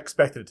I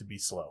expected it to be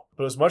slow,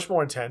 but it was much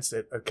more intense.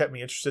 It kept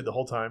me interested the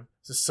whole time.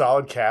 It's a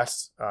solid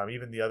cast.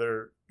 Even the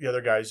other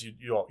guys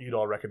you'd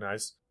all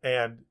recognize.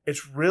 And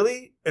it's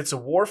a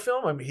war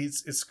film. I mean,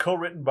 it's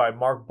co-written by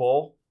Mark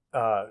Bull,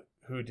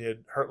 who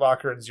did Hurt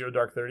Locker and Zero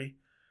Dark 30,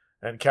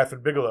 and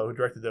Catherine Bigelow, who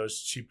directed those.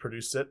 She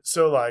produced it.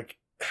 So like,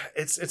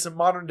 it's a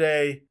modern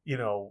day,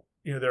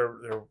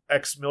 they're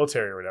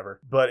ex-military or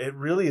whatever, but it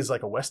really is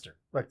like a Western.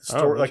 Like the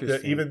story,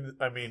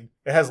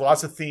 it has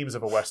lots of themes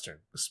of a Western.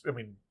 I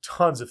mean,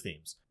 tons of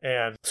themes.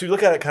 And so you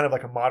look at it kind of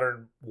like a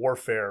modern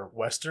warfare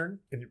Western,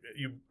 and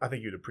I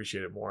think you'd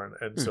appreciate it more.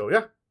 And so,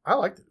 yeah, I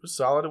liked it. It was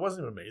solid. It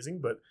wasn't amazing,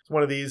 but it's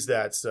one of these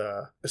that's,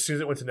 as soon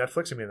as it went to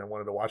Netflix, I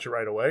wanted to watch it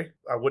right away.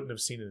 I wouldn't have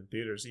seen it in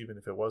theaters, even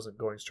if it wasn't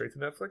going straight to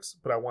Netflix,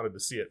 but I wanted to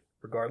see it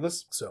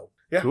regardless. So,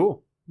 yeah.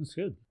 Cool. That's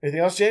good.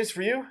 Anything else, James,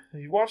 for you?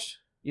 Have you watched?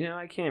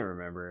 I can't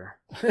remember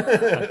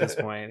at this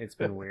point. It's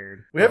been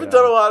weird. We haven't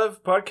done a lot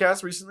of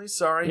podcasts recently.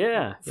 Sorry.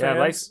 Yeah.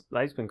 Fans.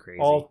 Life's been crazy.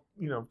 All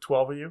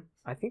 12 of you.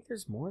 I think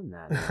there's more than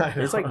that.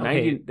 There's like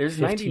 90. There's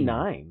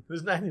 99.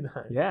 There's 99.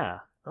 Yeah.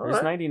 There's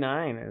right.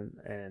 99,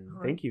 and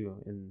thank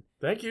you. And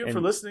thank you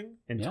for listening.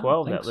 And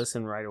 12 that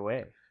listen right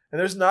away. And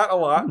there's not a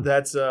lot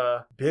that's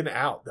been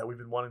out that we've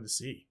been wanting to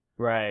see.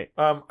 Right.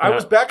 I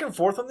was back and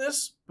forth on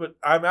this, but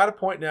I'm at a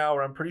point now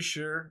where I'm pretty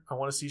sure I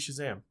want to see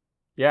Shazam.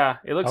 Yeah,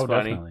 it looks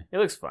funny. Definitely. It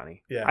looks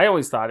funny. Yeah. I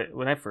always thought it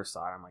when I first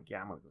saw it. I'm like,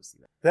 yeah, I'm gonna go see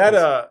that.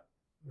 That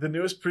the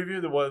newest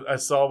preview that I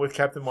saw with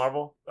Captain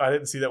Marvel, I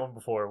didn't see that one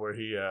before, where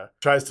he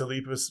tries to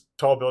leap this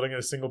tall building in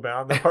a single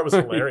bound. That part was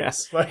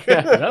hilarious.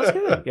 That was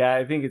good. Yeah,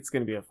 I think it's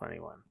gonna be a funny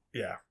one.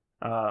 Yeah.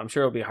 I'm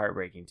sure it'll be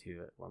heartbreaking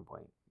too at one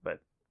point, but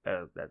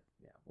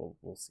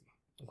we'll see.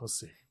 We'll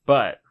see.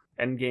 But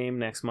Endgame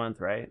next month,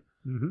 right?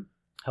 Mm-hmm.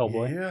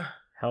 Hellboy. Yeah.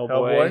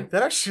 Hellboy.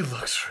 That actually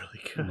looks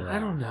really good. I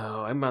don't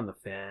know. I'm on the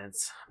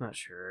fence. I'm not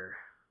sure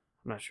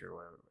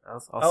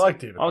what. I like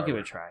David. I'll give it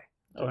a try.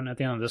 Oh, and at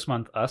the end of this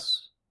month,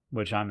 Us,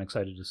 which I'm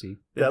excited to see.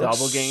 The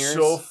Doppelgangers.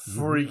 So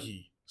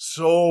freaky.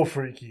 So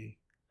freaky.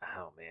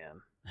 Oh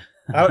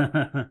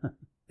man.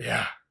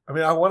 Yeah.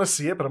 I want to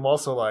see it, but I'm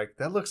also like,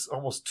 that looks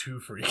almost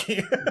too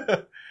freaky.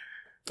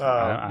 You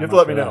have to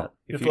let me know.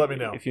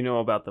 If you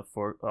know about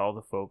all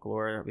the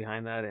folklore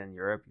behind that in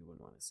Europe, you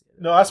wouldn't want to see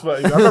it. No, that's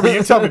what I remember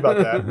you telling me about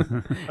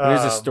that.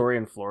 There's a story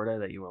in Florida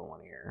that you won't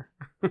want to hear.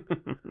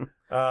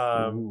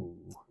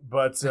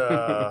 But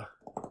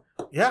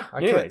yeah.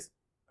 Anyways,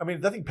 I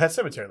think Pet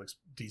Sematary looks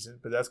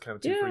decent, but that's kind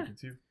of too freaky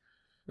too.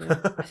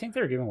 I think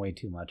they're giving way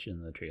too much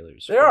in the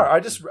trailers. They are.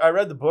 I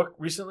read the book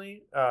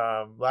recently,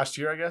 last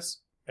year, I guess,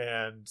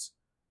 and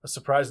I was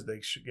surprised that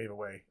they gave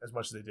away as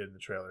much as they did in the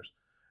trailers.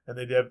 And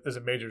there's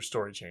a major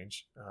story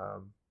change.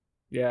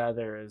 Yeah,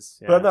 there is.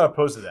 Yeah. But I'm not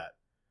opposed to that.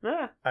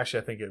 Yeah.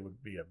 Actually, I think it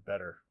would be a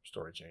better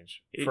story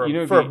change for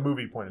a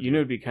movie point of view.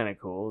 It'd be kind of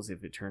cool is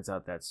if it turns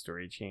out that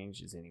story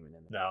change isn't even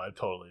in there. No, it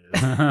totally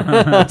is.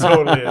 It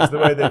totally is. The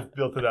way they've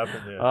built it up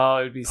in the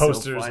it'd be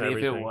posters so funny and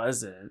if it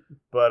wasn't.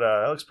 But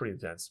it looks pretty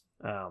intense.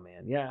 Oh,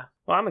 man. Yeah.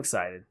 Well, I'm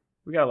excited.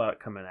 We got a lot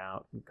coming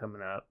up.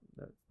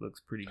 That looks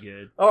pretty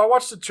good. Oh, I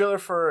watched the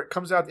trailer it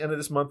comes out at the end of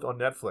this month on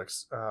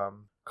Netflix,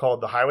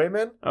 called The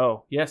Highwaymen.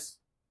 Oh, yes.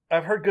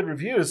 I've heard good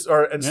reviews,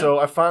 so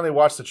I finally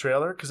watched the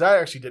trailer because I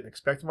actually didn't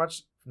expect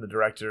much from the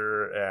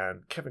director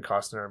and Kevin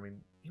Costner.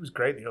 He was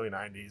great in the early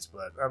 90s,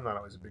 but I'm not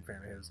always a big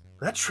fan of his.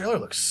 But that trailer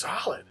looks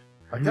solid.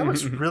 Like, that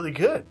looks really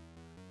good.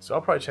 So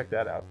I'll probably check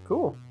that out.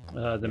 Cool.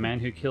 The Man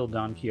Who Killed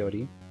Don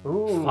Quixote.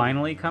 Ooh.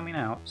 Finally coming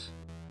out.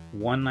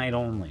 One night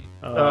only.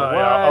 Yeah,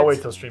 I'll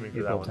wait till streaming for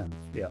April that one.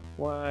 10th. Yeah.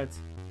 What?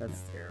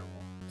 That's terrible.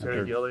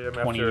 Terry Gilliam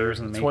 20 years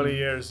in the 20 making.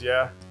 years,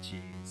 yeah.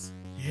 Jeez.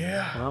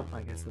 Yeah. Well,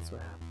 I guess that's what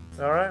happens.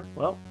 All right.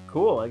 Well,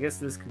 cool. I guess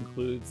this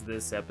concludes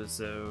this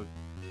episode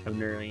of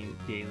Nerding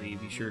Daily.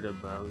 Be sure to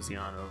mosey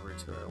on over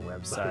to our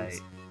website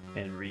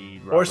and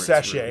read or Robert's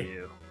sachet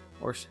review.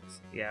 Or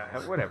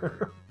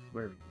whatever.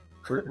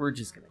 We're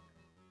just gonna.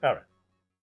 All right.